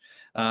about.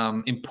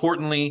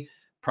 Importantly,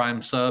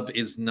 prime sub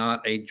is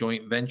not a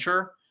joint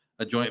venture.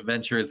 A joint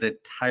venture is an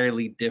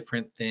entirely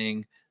different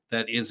thing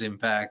that is in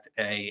fact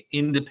a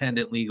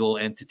independent legal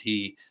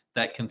entity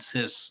that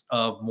consists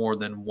of more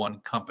than one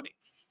company.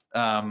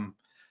 A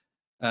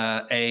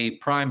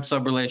prime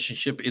sub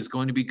relationship is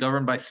going to be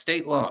governed by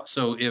state law.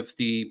 So if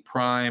the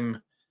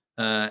prime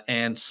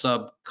and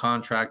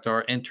subcontract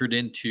are entered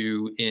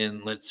into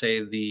in, let's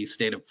say, the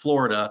state of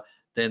Florida,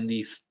 then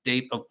the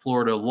state of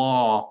Florida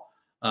law,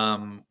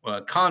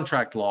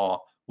 contract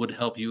law, would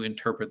help you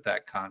interpret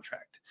that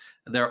contract.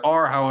 There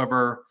are,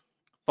 however,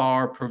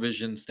 FAR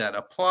provisions that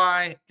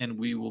apply, and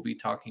we will be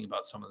talking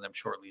about some of them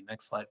shortly.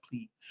 Next slide,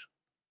 please.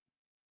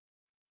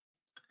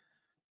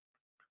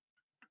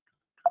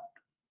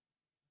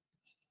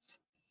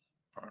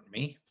 Pardon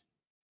me.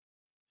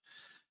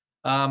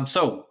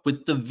 So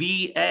with the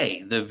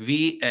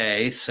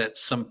VA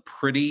sets some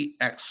pretty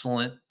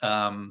excellent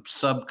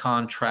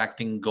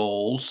subcontracting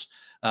goals,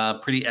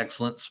 pretty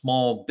excellent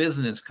small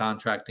business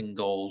contracting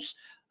goals,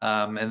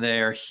 and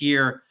they're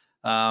here.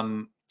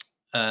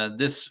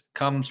 This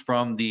comes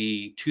from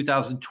the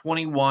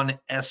 2021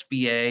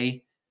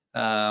 SBA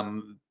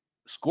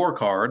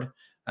scorecard,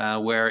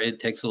 where it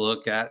takes a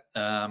look at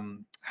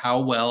how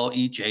well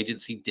each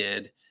agency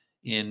did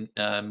in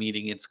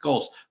meeting its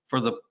goals. For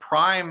the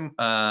prime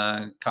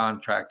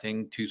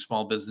contracting to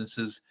small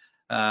businesses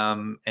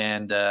and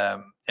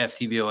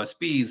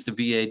STVOSBs, the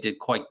VA did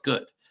quite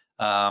good.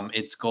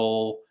 Its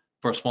goal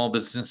for small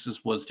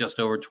businesses was just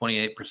over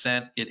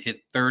 28%. It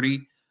hit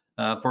 30.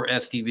 For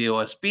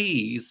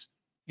STVOSBs,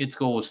 its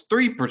goal was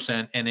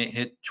 3%, and it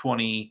hit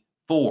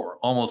 24,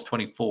 almost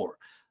 24.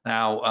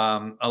 Now,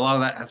 a lot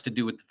of that has to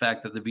do with the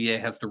fact that the VA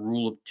has the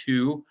rule of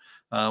two,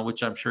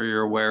 which I'm sure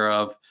you're aware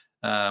of,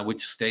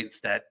 which states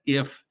that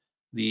if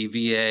the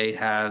VA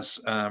has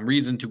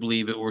reason to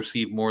believe it will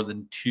receive more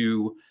than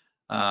two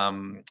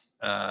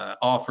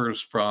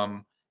offers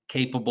from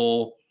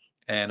capable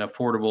and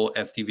affordable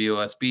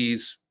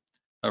STVOSBs,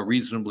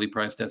 reasonably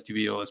priced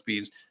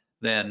STVOSBs,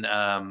 then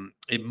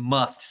it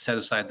must set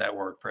aside that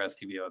work for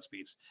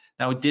STVOSBs.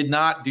 Now, it did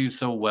not do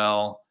so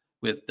well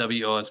with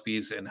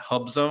WOSBs and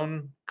hub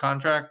zone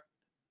contractors,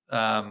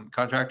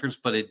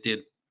 but it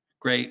did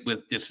great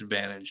with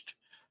disadvantaged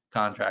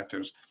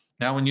contractors.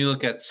 Now, when you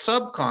look at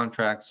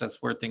subcontracts,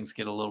 that's where things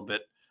get a little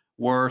bit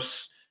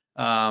worse.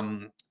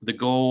 The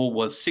goal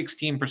was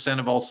 16%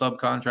 of all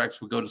subcontracts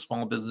would go to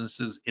small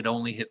businesses. It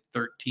only hit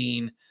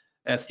 13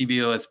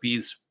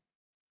 STVOSBs,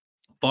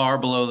 far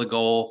below the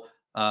goal,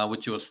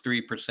 which was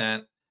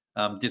 3%,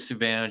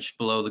 disadvantaged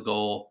below the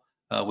goal,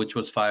 which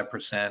was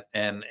 5%,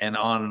 and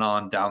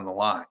on down the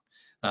line.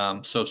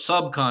 So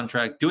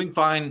subcontract, doing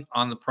fine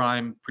on the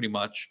prime pretty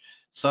much.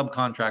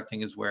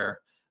 Subcontracting is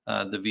where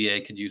the VA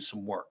could use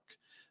some work.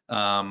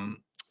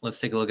 Let's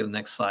take a look at the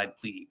next slide,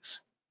 please.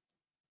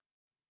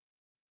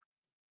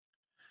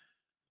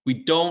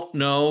 We don't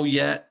know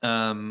yet.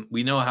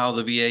 We know how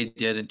the VA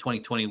did in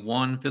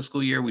 2021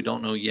 fiscal year. We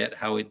don't know yet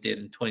how it did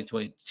in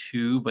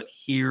 2022, but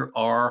here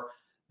are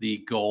the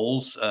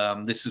goals.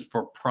 This is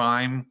for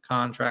prime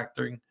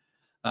contracting.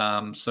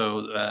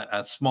 So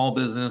a small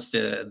business,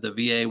 the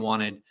VA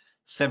wanted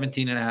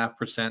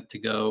 17.5% to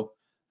go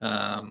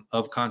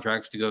of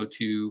contracts to go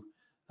to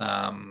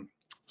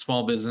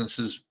small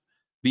businesses.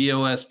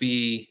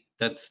 VOSB,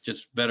 that's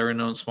just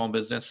veteran-owned small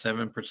business,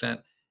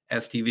 7%.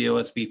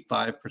 STVOSB,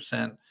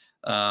 5%.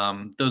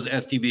 Those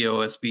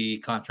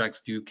STVOSB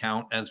contracts do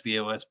count as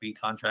VOSB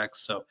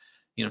contracts, so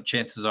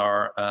chances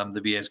are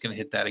the VA is going to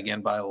hit that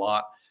again by a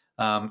lot,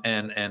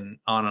 and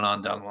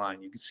on down the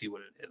line. You can see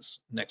what it is.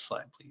 Next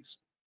slide, please.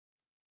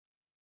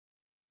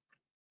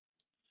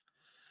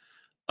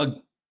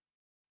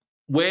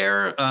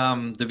 Where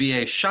the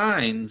VA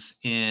shines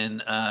in,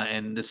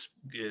 and this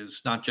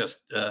is not just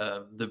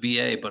the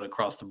VA, but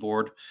across the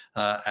board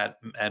at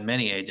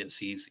many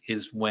agencies,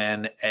 is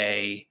when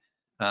a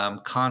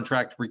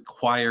contract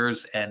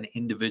requires an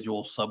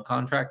individual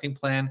subcontracting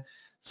plan.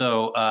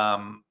 So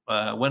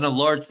when a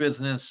large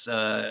business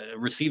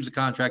receives a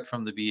contract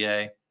from the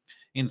VA,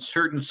 in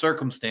certain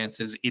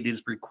circumstances, it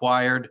is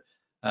required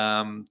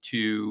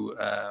to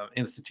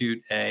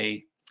institute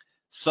a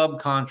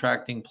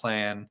subcontracting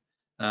plan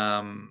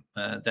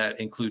that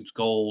includes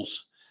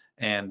goals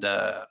and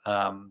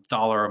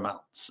dollar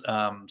amounts.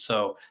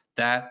 So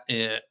that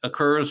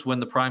occurs when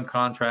the prime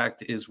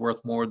contract is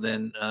worth more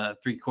than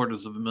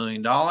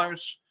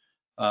 $750,000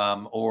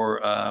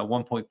 or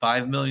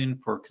 $1.5 million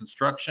for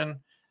construction.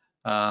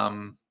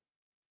 And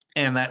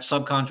that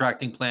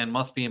subcontracting plan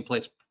must be in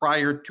place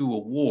prior to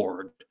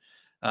award.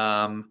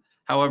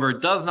 However,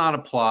 it does not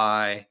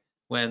apply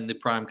when the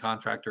prime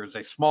contractor is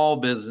a small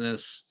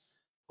business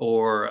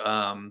or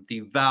the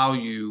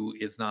value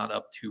is not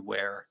up to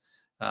where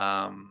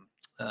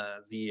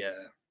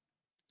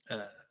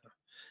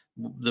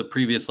the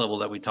previous level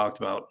that we talked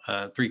about,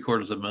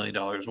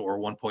 $750,000 or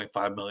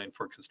 $1.5 million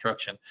for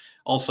construction.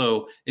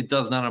 Also, it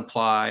does not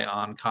apply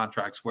on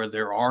contracts where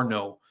there are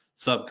no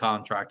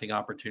subcontracting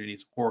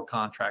opportunities or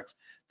contracts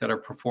that are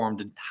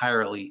performed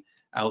entirely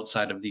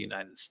outside of the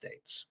United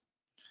States.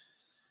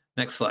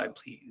 Next slide,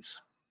 please.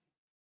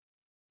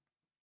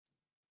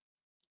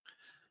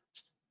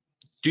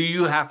 Do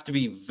you have to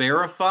be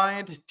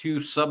verified to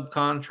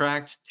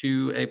subcontract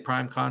to a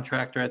prime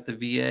contractor at the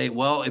VA?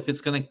 Well, if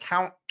it's going to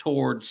count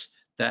towards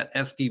that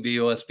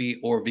SD-VOSB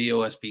or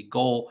VOSB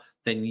goal,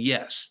 then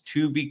yes,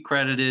 to be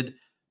credited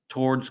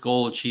towards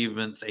goal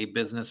achievements, a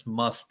business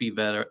must be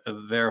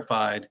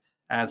verified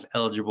as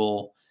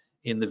eligible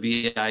in the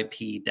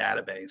VIP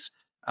database.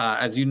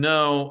 As you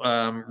know,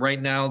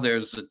 right now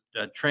there's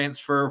a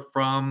transfer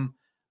from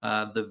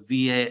the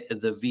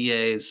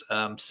VA's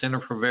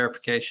Center for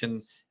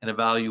Verification and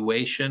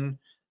Evaluation.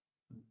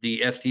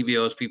 The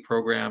SD-VOSB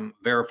program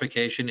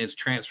verification is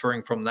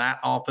transferring from that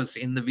office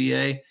in the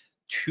VA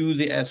to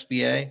the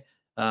SBA,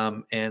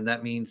 and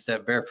that means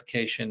that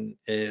verification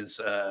is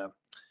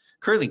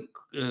currently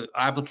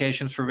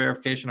applications for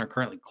verification are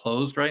currently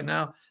closed right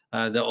now.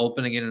 They'll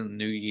open again in the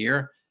new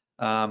year.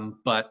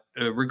 But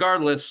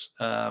regardless,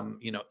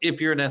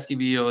 if you're an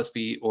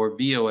SD-VOSB or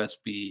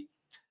VOSB,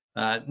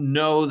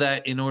 know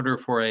that in order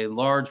for a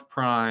large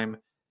prime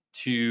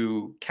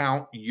to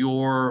count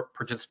your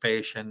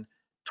participation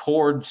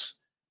towards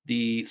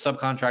the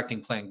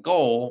subcontracting plan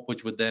goal,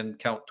 which would then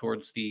count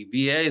towards the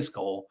VA's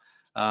goal,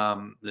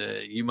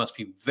 you must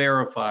be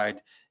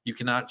verified. You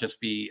cannot just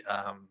be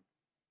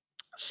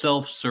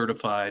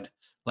self-certified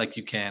like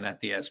you can at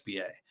the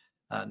SBA.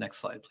 Next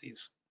slide,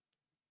 please.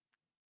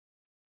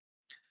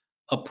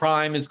 A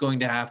prime is going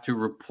to have to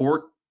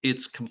report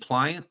its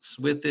compliance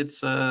with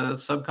its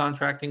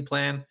subcontracting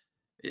plan,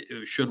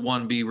 should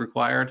one be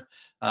required.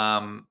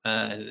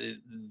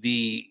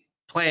 The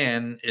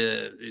plan,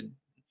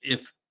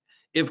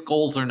 if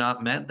goals are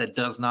not met, that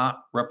does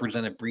not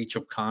represent a breach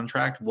of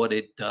contract. What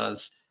it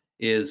does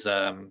is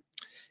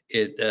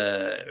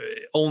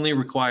it only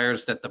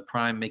requires that the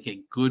prime make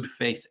a good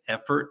faith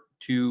effort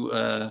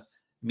to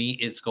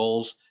meet its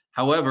goals.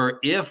 However,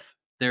 if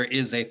there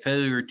is a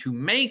failure to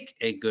make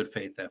a good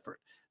faith effort,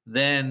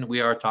 then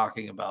we are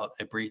talking about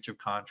a breach of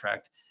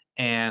contract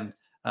and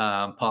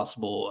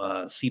possible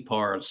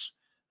CPARS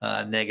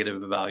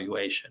negative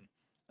evaluation.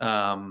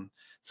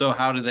 So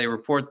how do they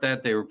report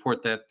that? They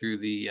report that through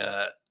the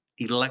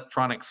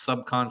electronic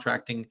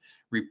subcontracting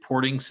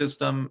reporting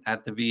system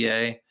at the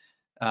VA.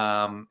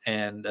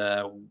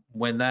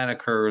 When that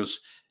occurs,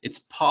 it's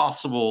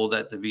possible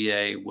that the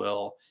VA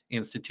will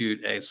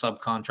institute a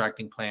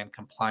subcontracting plan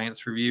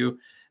compliance review,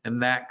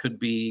 and that could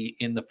be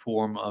in the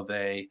form of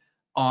a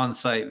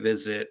on-site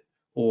visit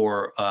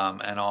or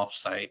an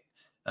off-site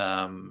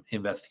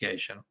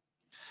investigation.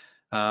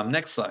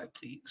 Next slide,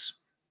 please.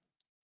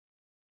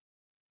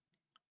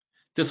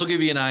 This will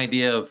give you an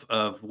idea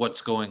of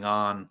what's going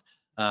on.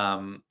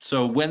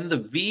 So when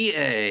the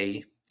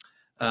VA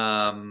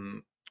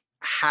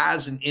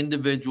has an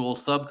individual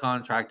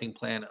subcontracting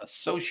plan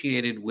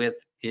associated with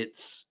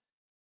its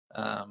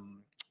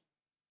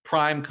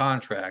prime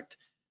contract,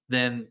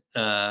 then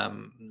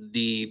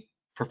the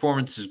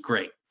performance is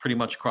great, pretty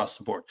much across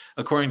the board.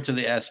 According to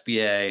the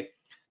SBA,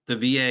 the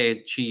VA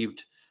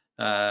achieved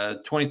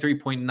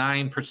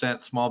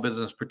 23.9% small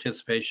business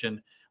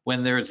participation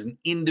when there is an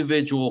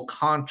individual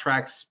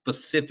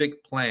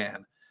contract-specific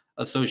plan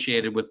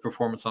associated with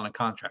performance on a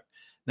contract.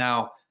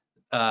 Now,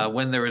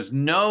 when there is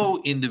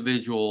no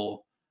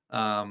individual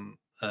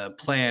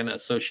plan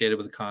associated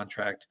with a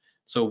contract,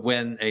 so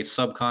when a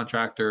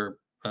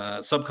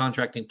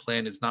subcontracting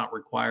plan is not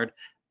required,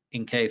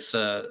 in case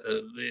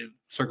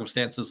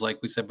circumstances like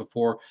we said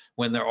before,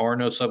 when there are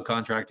no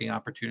subcontracting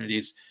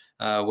opportunities,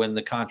 when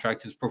the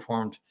contract is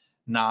performed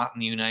not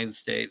in the United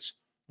States,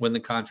 when the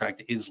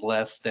contract is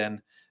less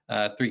than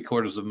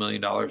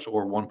 $750,000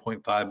 or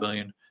 $1.5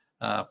 million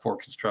for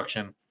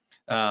construction,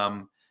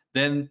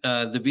 then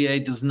the VA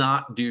does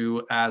not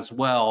do as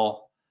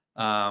well.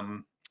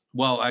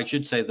 Well, I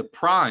should say the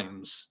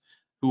primes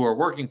who are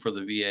working for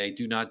the VA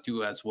do not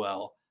do as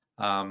well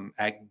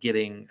at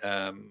getting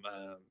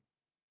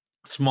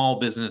small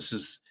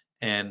businesses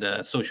and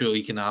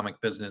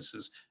socioeconomic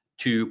businesses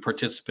to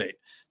participate.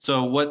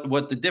 So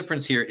what the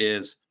difference here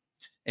is,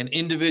 an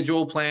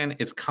individual plan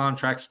is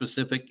contract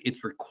specific.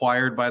 It's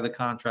required by the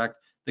contract.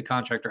 The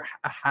contractor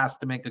has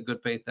to make a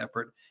good faith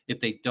effort. If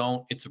they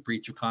don't, it's a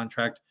breach of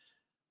contract.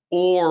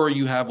 Or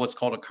you have what's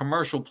called a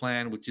commercial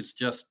plan, which is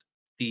just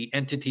the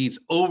entity's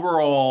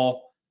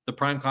overall, the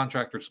prime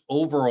contractor's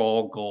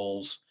overall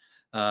goals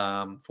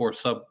for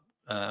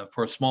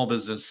a small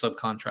business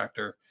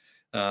subcontractor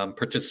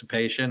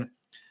participation.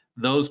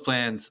 Those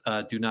plans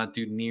do not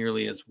do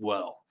nearly as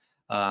well.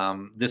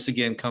 This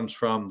again comes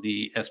from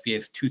the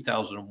SBA's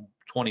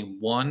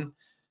 2021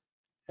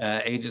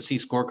 agency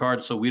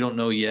scorecard, so we don't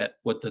know yet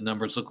what the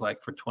numbers look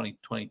like for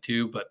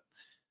 2022, but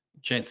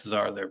chances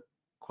are they're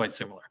quite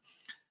similar.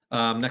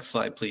 Next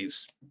slide,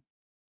 please.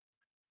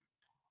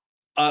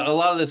 A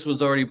lot of this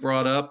was already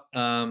brought up,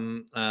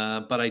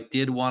 but I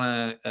did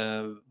want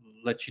to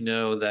let you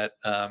know that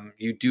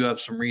you do have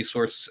some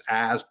resources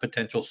as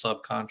potential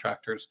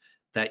subcontractors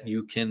that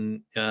you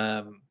can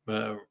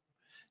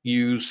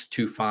use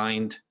to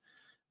find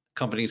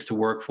companies to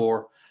work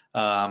for.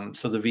 So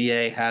the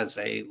VA has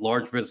a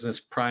large business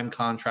prime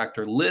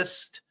contractor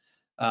list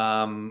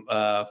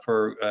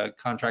for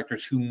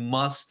contractors who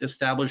must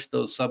establish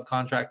those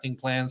subcontracting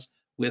plans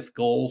with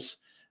goals.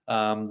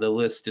 The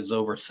list is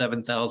over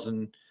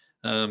 7,000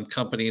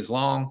 companies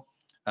long.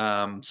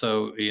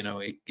 So,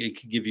 it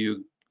could give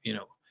you,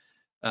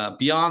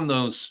 beyond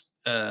those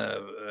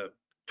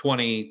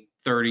 20,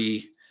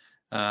 30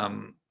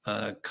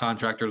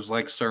 contractors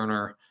like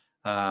Cerner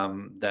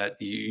that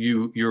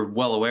you're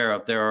well aware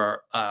of.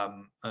 There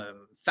are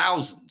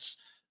thousands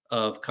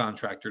of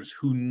contractors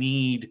who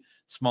need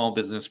small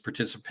business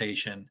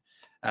participation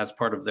as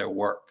part of their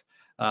work.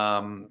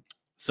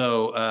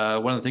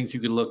 So one of the things you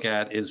could look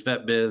at is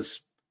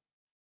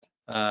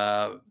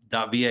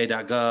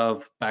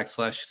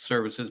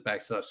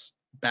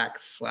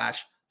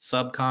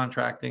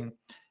vetbiz.va.gov/services/subcontracting.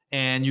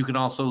 And you can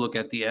also look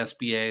at the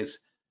SBA's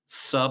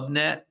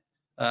Subnet,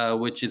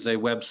 which is a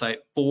website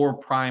for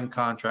prime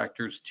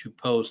contractors to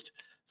post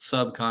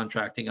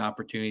subcontracting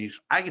opportunities.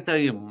 I can tell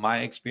you my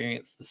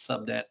experience, the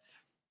Subnet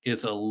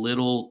is a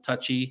little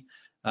touchy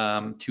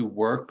to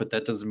work, but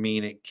that doesn't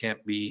mean it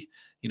can't be,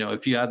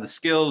 if you have the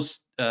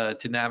skills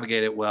to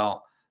navigate it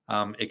well,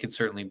 it can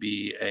certainly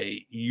be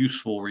a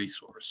useful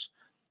resource.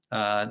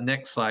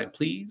 Next slide,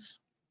 please.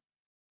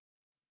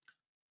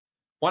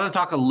 Want to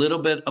talk a little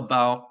bit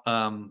about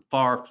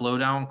FAR flow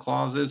down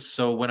clauses.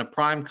 So when a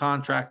prime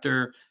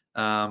contractor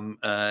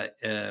hires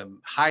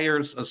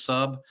a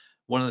sub,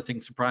 one of the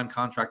things the prime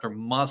contractor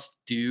must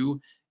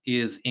do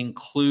is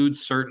include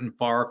certain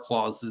FAR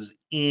clauses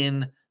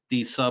in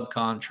the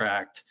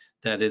subcontract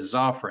that it is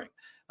offering.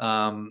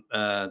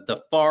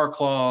 The FAR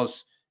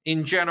clause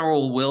in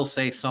general will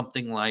say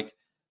something like,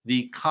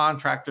 the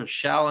contractor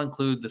shall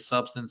include the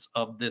substance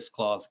of this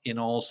clause in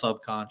all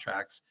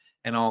subcontracts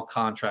and all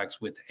contracts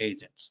with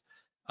agents.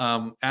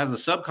 As a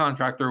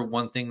subcontractor,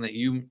 one thing that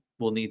you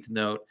will need to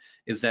note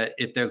is that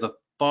if there's a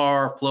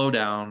FAR flow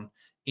down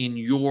in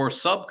your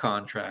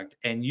subcontract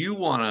and you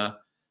want to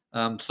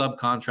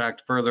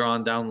subcontract further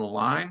on down the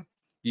line,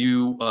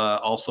 you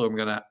also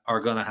are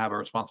gonna have a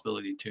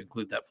responsibility to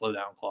include that flow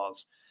down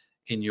clause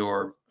in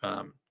your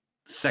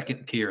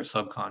second tier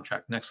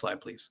subcontract. Next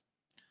slide, please.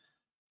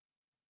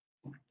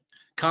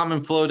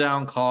 Common flow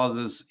down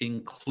clauses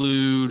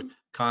include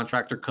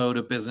Contractor Code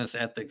of Business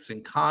Ethics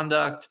and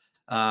Conduct.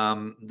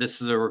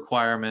 This is a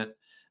requirement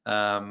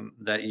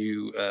that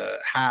you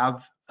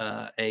have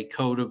a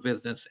code of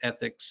business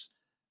ethics.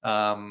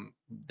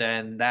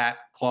 Then that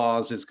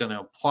clause is going to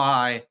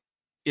apply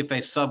if a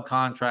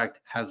subcontract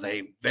has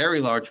a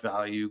very large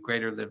value,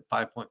 greater than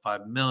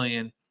 5.5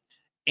 million,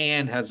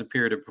 and has a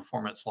period of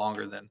performance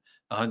longer than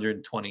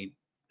 120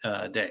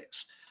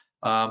 days.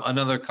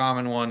 Another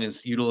common one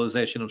is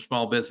utilization of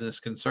small business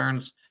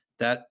concerns.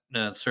 That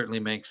certainly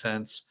makes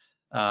sense.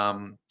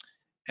 And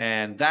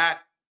that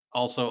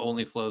also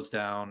only flows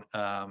down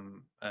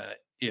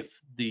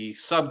if the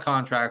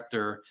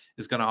subcontractor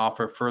is going to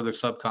offer further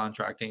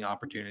subcontracting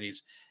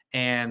opportunities.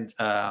 And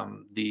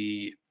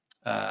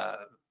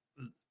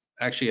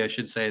actually, I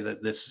should say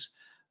that this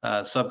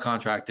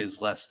subcontract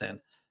is less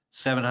than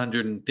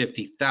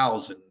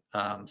 750,000.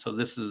 So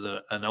this is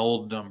an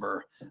old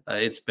number.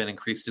 It's been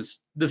increased.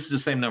 This is the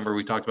same number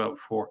we talked about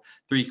before,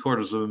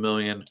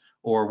 $750,000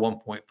 or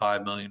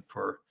 1.5 million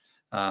for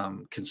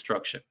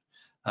construction.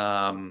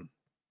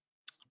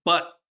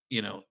 But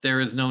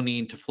there is no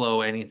need to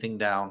flow anything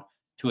down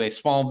to a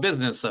small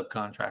business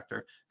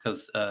subcontractor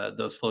because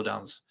those flow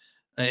downs,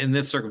 in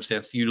this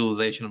circumstance,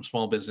 utilization of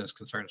small business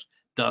concerns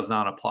does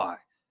not apply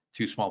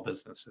to small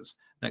businesses.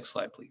 Next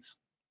slide, please.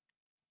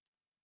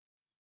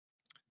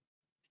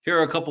 Here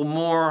are a couple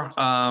more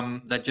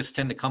that just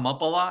tend to come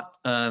up a lot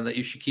that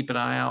you should keep an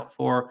eye out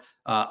for.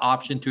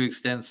 Option to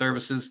extend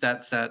services.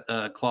 That's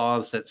that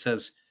clause that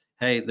says,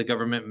 hey, the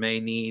government may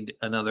need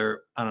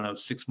another,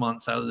 6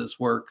 months out of this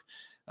work.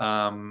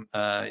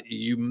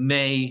 You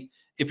may,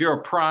 if you're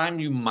a prime,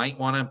 you might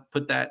want to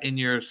put that in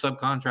your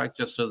subcontract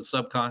just so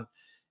the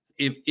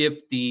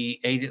if the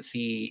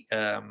agency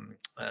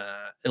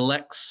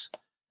elects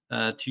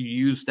to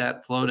use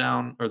that flow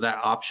down or that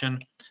option,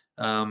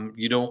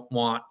 you don't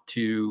want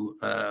to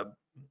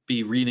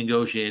be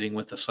renegotiating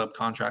with the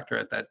subcontractor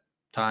at that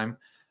time.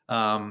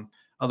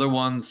 Other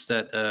ones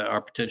that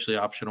are potentially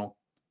optional: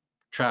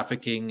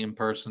 trafficking in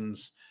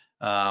persons,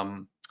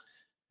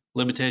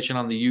 limitation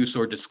on the use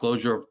or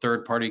disclosure of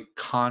third-party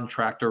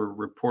contractor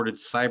reported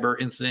cyber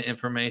incident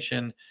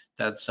information.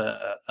 That's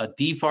a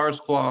DFARS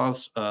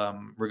clause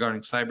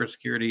regarding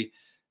cybersecurity.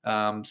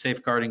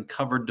 Safeguarding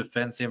covered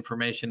defense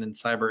information in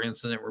cyber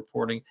incident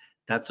reporting.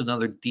 That's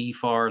another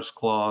DFARS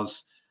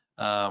clause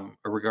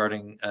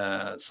regarding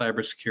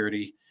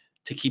cybersecurity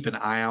to keep an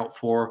eye out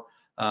for.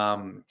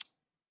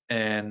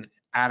 And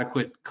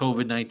adequate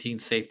COVID-19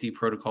 safety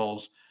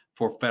protocols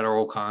for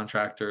federal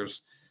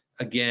contractors.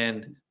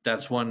 Again,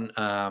 that's one,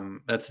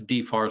 that's a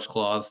DFARS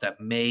clause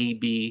that may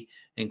be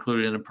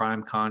included in a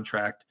prime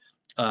contract.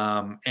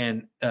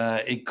 And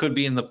it could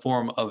be in the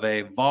form of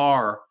a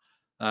VAR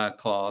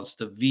clause,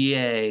 the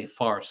VA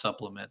FAR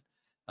supplement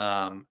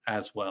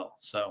as well.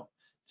 So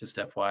just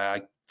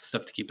FYI,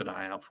 stuff to keep an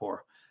eye out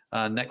for.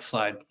 Next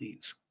slide,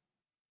 please.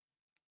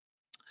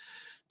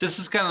 This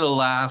is kind of the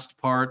last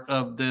part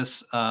of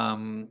this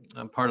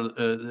part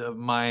of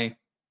my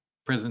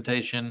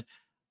presentation.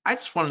 I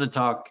just wanted to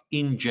talk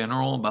in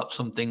general about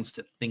some things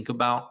to think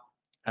about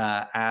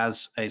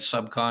as a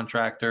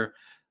subcontractor.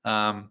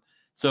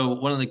 So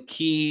one of the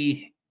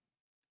key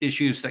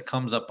issues that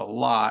comes up a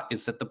lot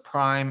is that the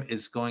prime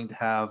is going to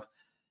have,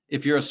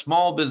 if you're a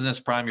small business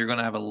prime, you're going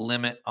to have a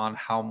limit on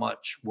how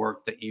much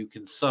work that you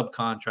can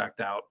subcontract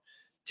out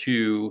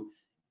to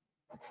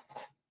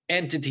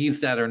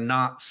entities that are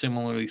not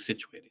similarly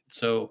situated.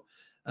 So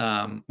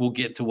we'll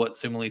get to what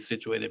similarly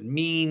situated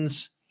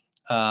means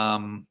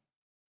and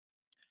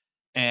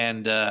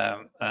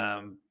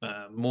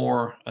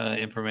more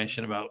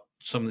information about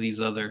some of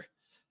these other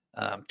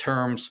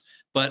terms.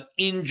 But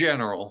in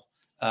general,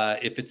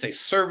 if it's a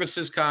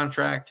services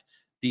contract,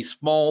 the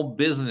small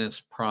business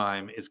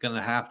prime is going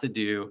to have to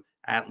do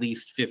at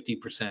least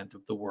 50%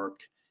 of the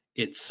work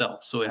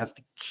itself. So it has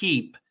to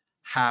keep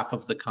half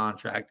of the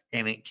contract,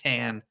 and it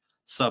can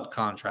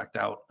subcontract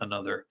out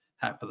another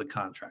half of the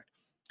contract.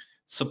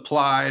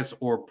 Supplies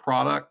or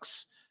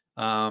products,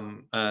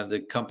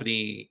 the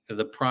company,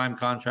 the prime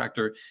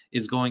contractor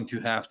is going to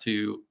have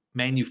to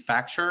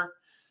manufacture,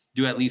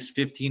 do at least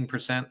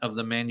 15% of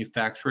the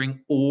manufacturing,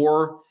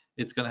 or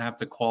it's going to have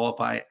to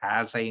qualify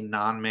as a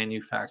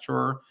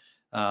non-manufacturer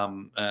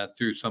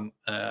through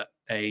an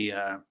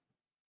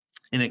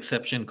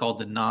exception called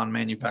the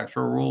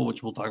non-manufacturer rule,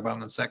 which we'll talk about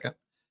in a second.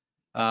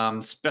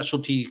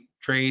 Specialty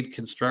trade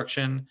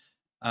construction,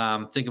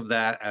 think of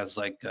that as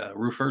like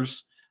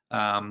roofers.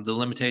 The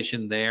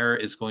limitation there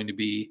is going to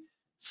be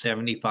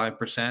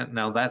 75%.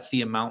 Now that's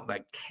the amount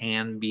that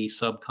can be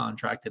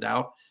subcontracted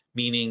out,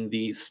 meaning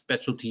the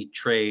specialty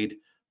trade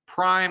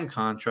prime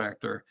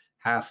contractor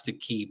has to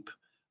keep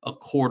a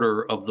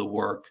quarter of the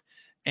work.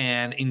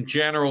 And in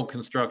general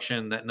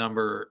construction, that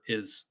number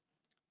is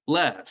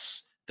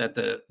less, that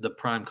the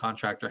prime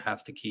contractor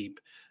has to keep.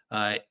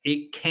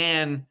 It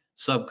can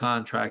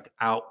subcontract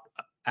out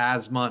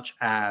as much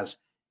as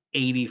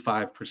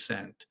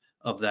 85%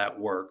 of that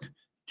work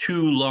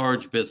to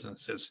large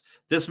businesses.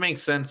 This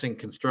makes sense in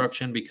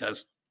construction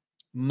because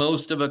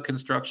most of a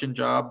construction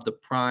job, the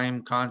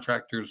prime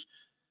contractor's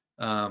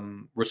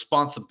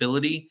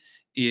responsibility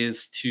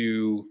is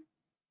to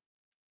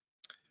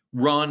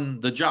run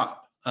the job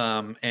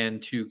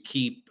and to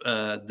keep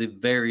the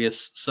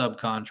various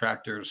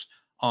subcontractors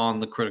on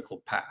the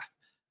critical path.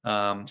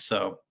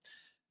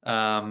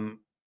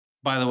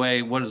 By the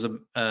way, what does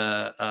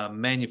a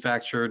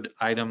manufactured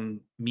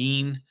item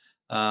mean?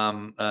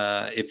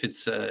 If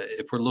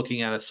we're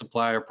looking at a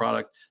supplier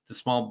product, the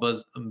small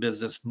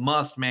business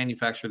must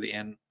manufacture the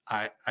end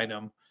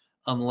item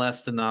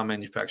unless the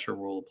non-manufacturer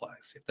rule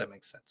applies, if that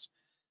makes sense.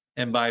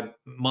 And by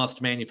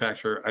must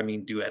manufacture, I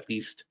mean do at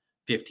least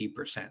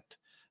 50%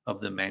 of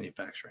the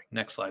manufacturing.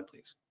 Next slide,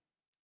 please.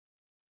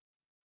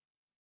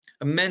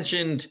 I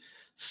mentioned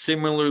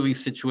similarly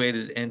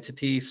situated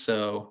entity,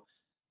 so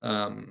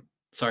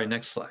sorry,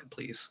 next slide,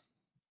 please.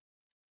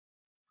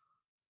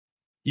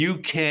 You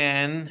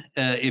can,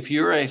 if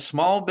you're a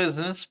small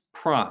business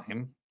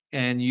prime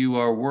and you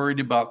are worried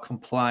about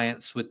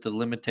compliance with the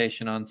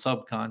limitation on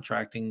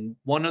subcontracting,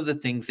 one of the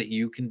things that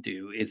you can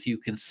do is you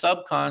can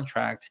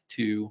subcontract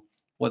to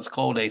what's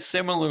called a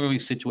similarly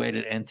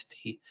situated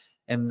entity,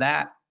 and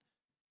that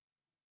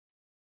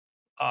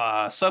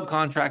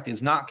subcontract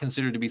is not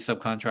considered to be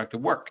subcontracted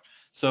work.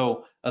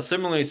 So a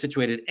similarly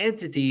situated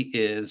entity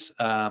is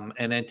an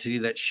entity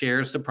that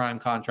shares the prime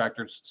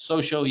contractor's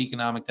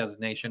socioeconomic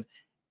designation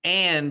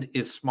and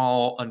is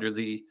small under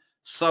the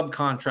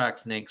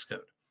subcontracts NAICS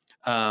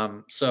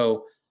code.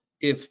 So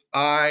if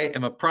I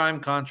am a prime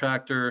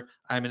contractor,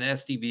 I'm an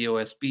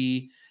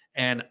SDVOSB,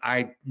 and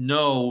I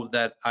know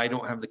that I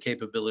don't have the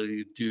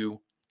capability to do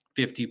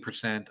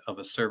 50% of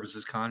a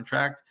services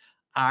contract,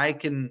 I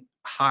can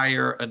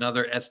hire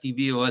another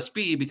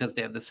SDVOSB because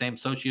they have the same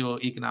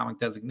socioeconomic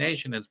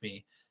designation as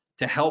me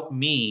to help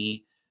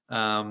me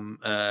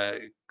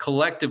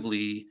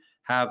collectively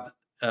have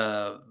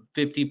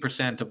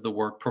 50% of the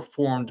work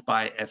performed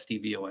by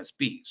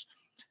SDVOSBs.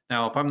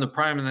 Now, if I'm the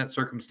prime in that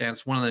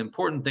circumstance, one of the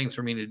important things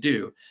for me to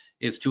do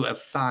is to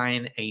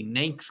assign a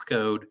NAICS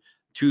code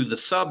to the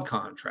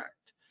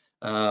subcontract.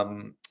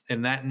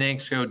 And that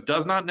NAICS code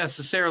does not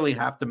necessarily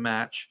have to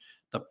match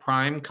the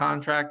prime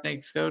contract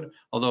NAICS code,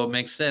 although it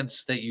makes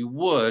sense that you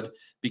would,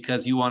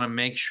 because you want to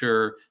make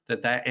sure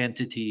that that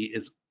entity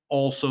is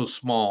also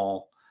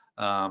small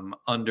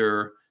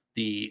under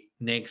the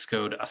NAICS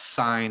code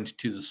assigned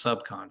to the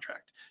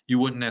subcontract. You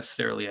wouldn't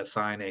necessarily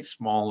assign a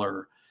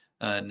smaller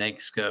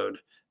NAICS code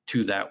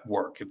to that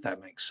work, if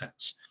that makes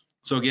sense.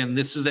 So again,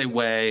 this is a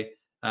way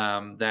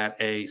that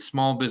a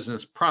small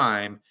business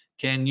prime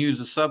can use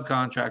a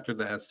subcontractor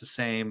that has the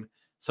same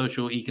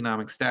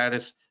socioeconomic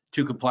status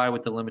to comply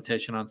with the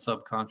limitation on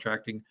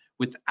subcontracting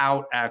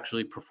without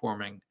actually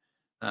performing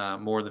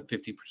more than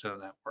 50%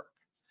 of that work.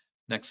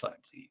 Next slide,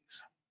 please.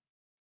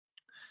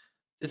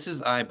 This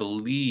is, I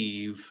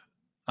believe,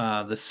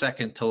 the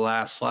second to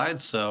last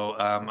slide. So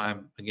I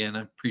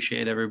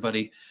appreciate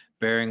everybody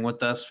bearing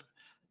with us.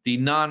 The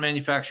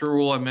non-manufacturer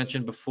rule I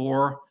mentioned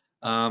before,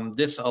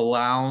 this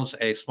allows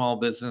a small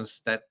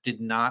business that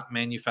did not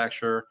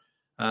manufacture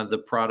the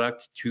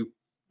product to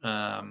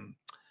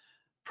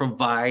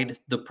provide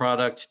the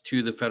product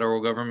to the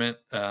federal government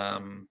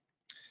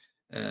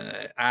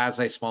as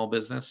a small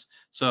business.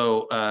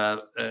 So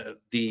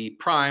the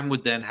prime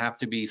would then have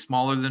to be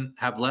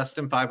have less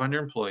than 500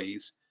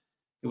 employees.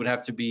 It would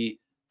have to be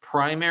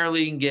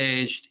primarily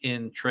engaged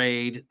in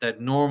trade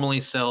that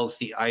normally sells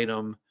the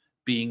item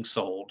being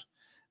sold.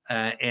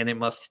 And it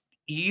must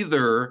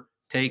either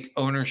take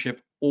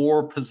ownership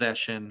or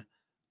possession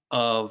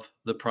of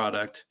the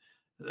product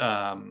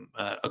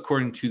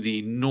according to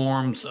the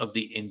norms of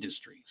the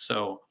industry.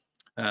 So,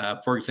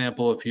 for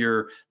example, if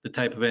you're the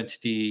type of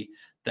entity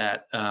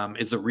that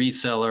is a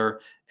reseller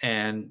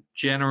and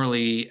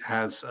generally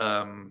has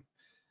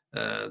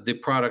the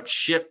product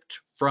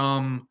shipped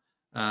from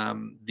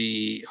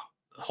the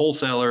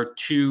wholesaler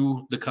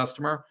to the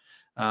customer,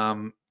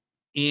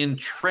 in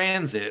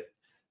transit,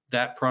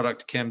 that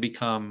product can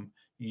become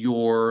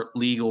your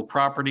legal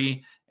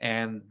property,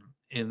 and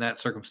in that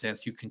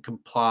circumstance, you can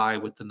comply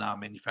with the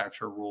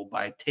non-manufacturer rule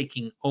by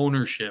taking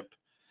ownership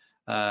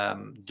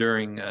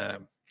during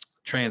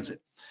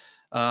transit.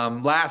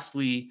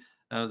 Lastly,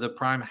 the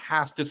prime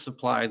has to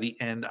supply the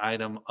end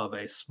item of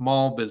a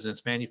small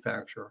business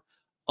manufacturer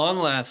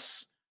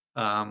unless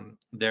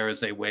there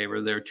is a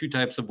waiver. There are two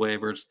types of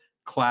waivers: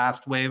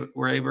 classed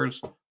waivers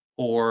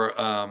or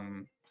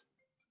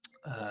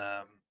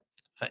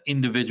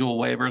individual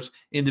waivers.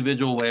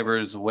 Individual waiver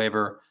is a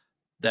waiver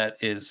that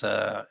is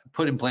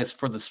put in place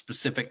for the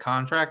specific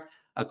contract.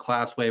 A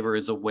class waiver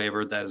is a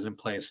waiver that is in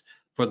place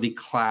for the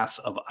class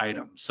of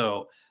items.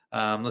 So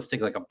let's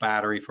take like a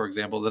battery, for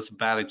example. That's a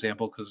bad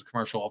example because it's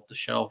commercial off the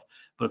shelf,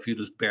 but if you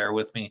just bear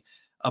with me,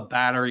 a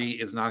battery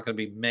is not going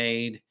to be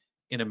made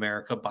in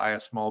America by a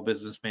small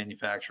business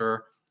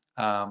manufacturer.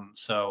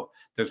 So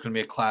there's going to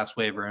be a class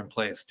waiver in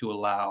place to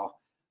allow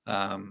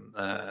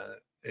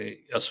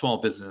a small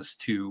business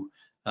to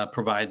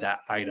provide that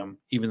item,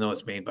 even though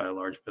it's made by a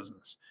large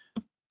business.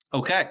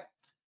 Okay,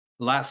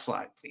 last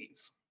slide,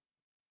 please.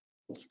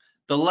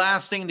 The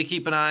last thing to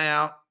keep an eye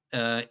out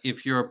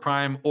if you're a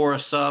prime or a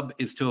sub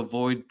is to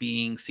avoid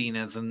being seen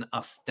as an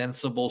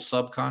ostensible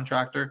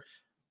subcontractor.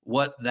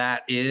 What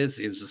that is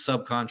a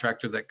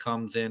subcontractor that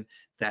comes in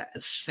that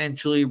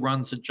essentially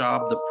runs a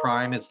job. The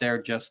prime is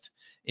there just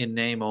in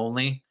name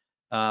only.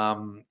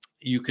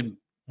 You can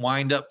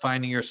wind up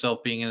finding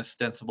yourself being an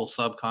ostensible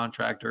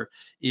subcontractor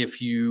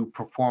if you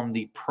perform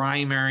the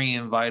primary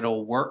and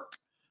vital work,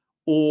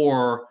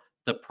 or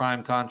the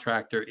prime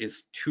contractor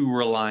is too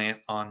reliant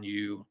on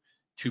you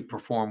to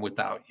perform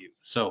without you.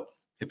 So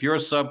if you're a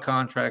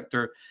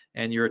subcontractor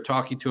and you're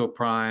talking to a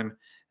prime,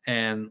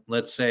 and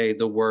let's say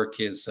the work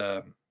is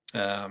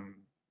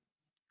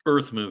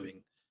earth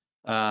moving,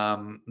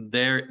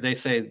 they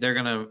say they're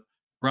going to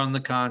run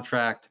the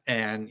contract,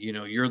 and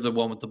you're the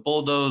one with the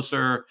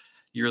bulldozer,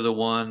 you're the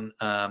one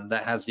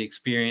that has the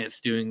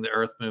experience doing the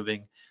earth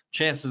moving.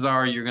 Chances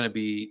are you're going to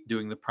be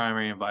doing the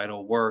primary and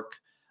vital work,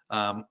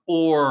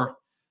 or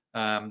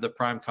the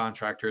prime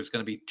contractor is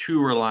going to be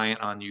too reliant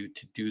on you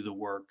to do the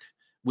work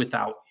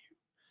without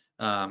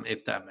you,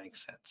 if that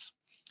makes sense.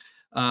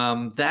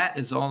 That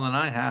is all that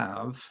I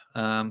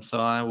have. So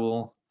I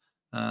will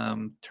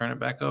turn it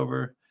back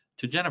over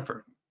to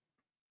Jennifer.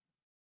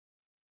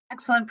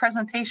 Excellent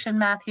presentation,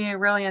 Matthew.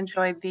 Really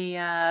enjoyed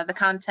the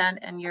content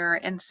and your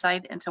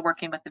insight into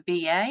working with the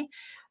VA.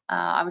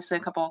 Obviously,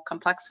 a couple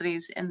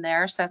complexities in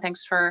there. So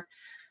thanks for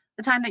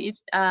the time that you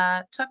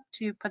took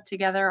to put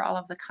together all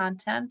of the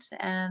content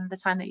and the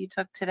time that you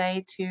took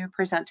today to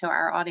present to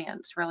our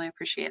audience. Really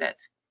appreciate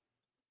it.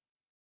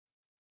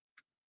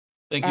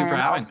 Thank you for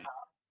having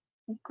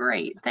me.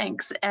 Great,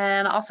 thanks.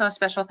 And also a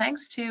special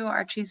thanks to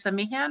Archisa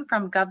Meehan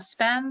from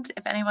GovSpend.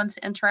 If anyone's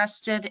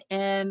interested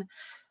in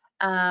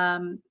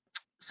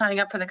signing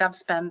up for the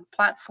GovSpend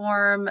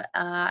platform,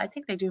 I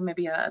think they do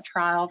maybe a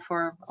trial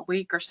for a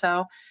week or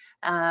so.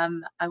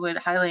 I would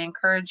highly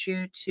encourage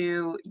you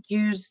to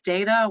use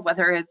data,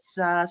 whether it's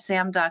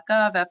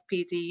sam.gov,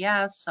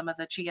 FPDS, some of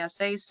the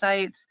GSA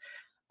sites,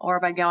 or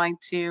by going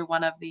to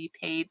one of the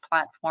paid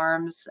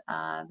platforms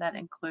that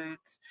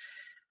includes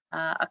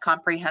a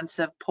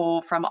comprehensive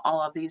pull from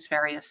all of these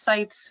various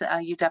sites.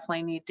 You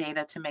definitely need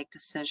data to make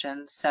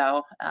decisions.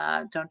 So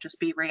don't just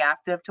be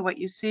reactive to what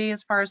you see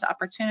as far as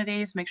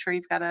opportunities. Make sure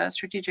you've got a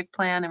strategic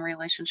plan and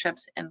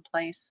relationships in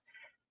place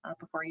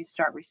before you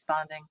start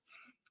responding.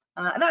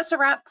 And that's a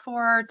wrap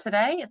for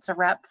today. It's a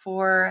wrap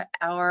for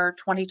our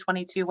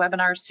 2022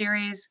 webinar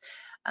series.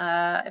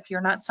 If you're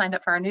not signed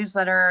up for our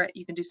newsletter,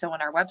 you can do so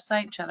on our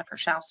website,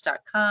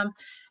 jenniferschaus.com.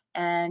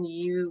 And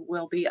you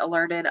will be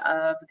alerted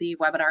of the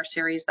webinar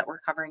series that we're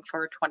covering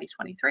for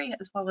 2023,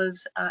 as well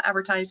as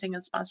advertising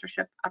and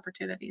sponsorship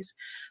opportunities.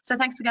 So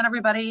thanks again,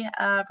 everybody,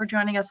 for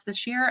joining us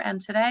this year and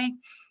today.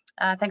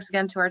 Thanks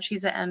again to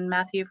Archisa and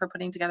Matthew for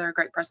putting together a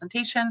great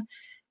presentation.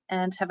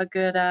 And have a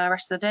good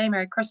rest of the day.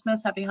 Merry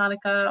Christmas, Happy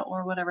Hanukkah,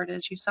 or whatever it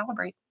is you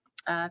celebrate.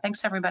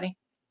 Thanks, everybody.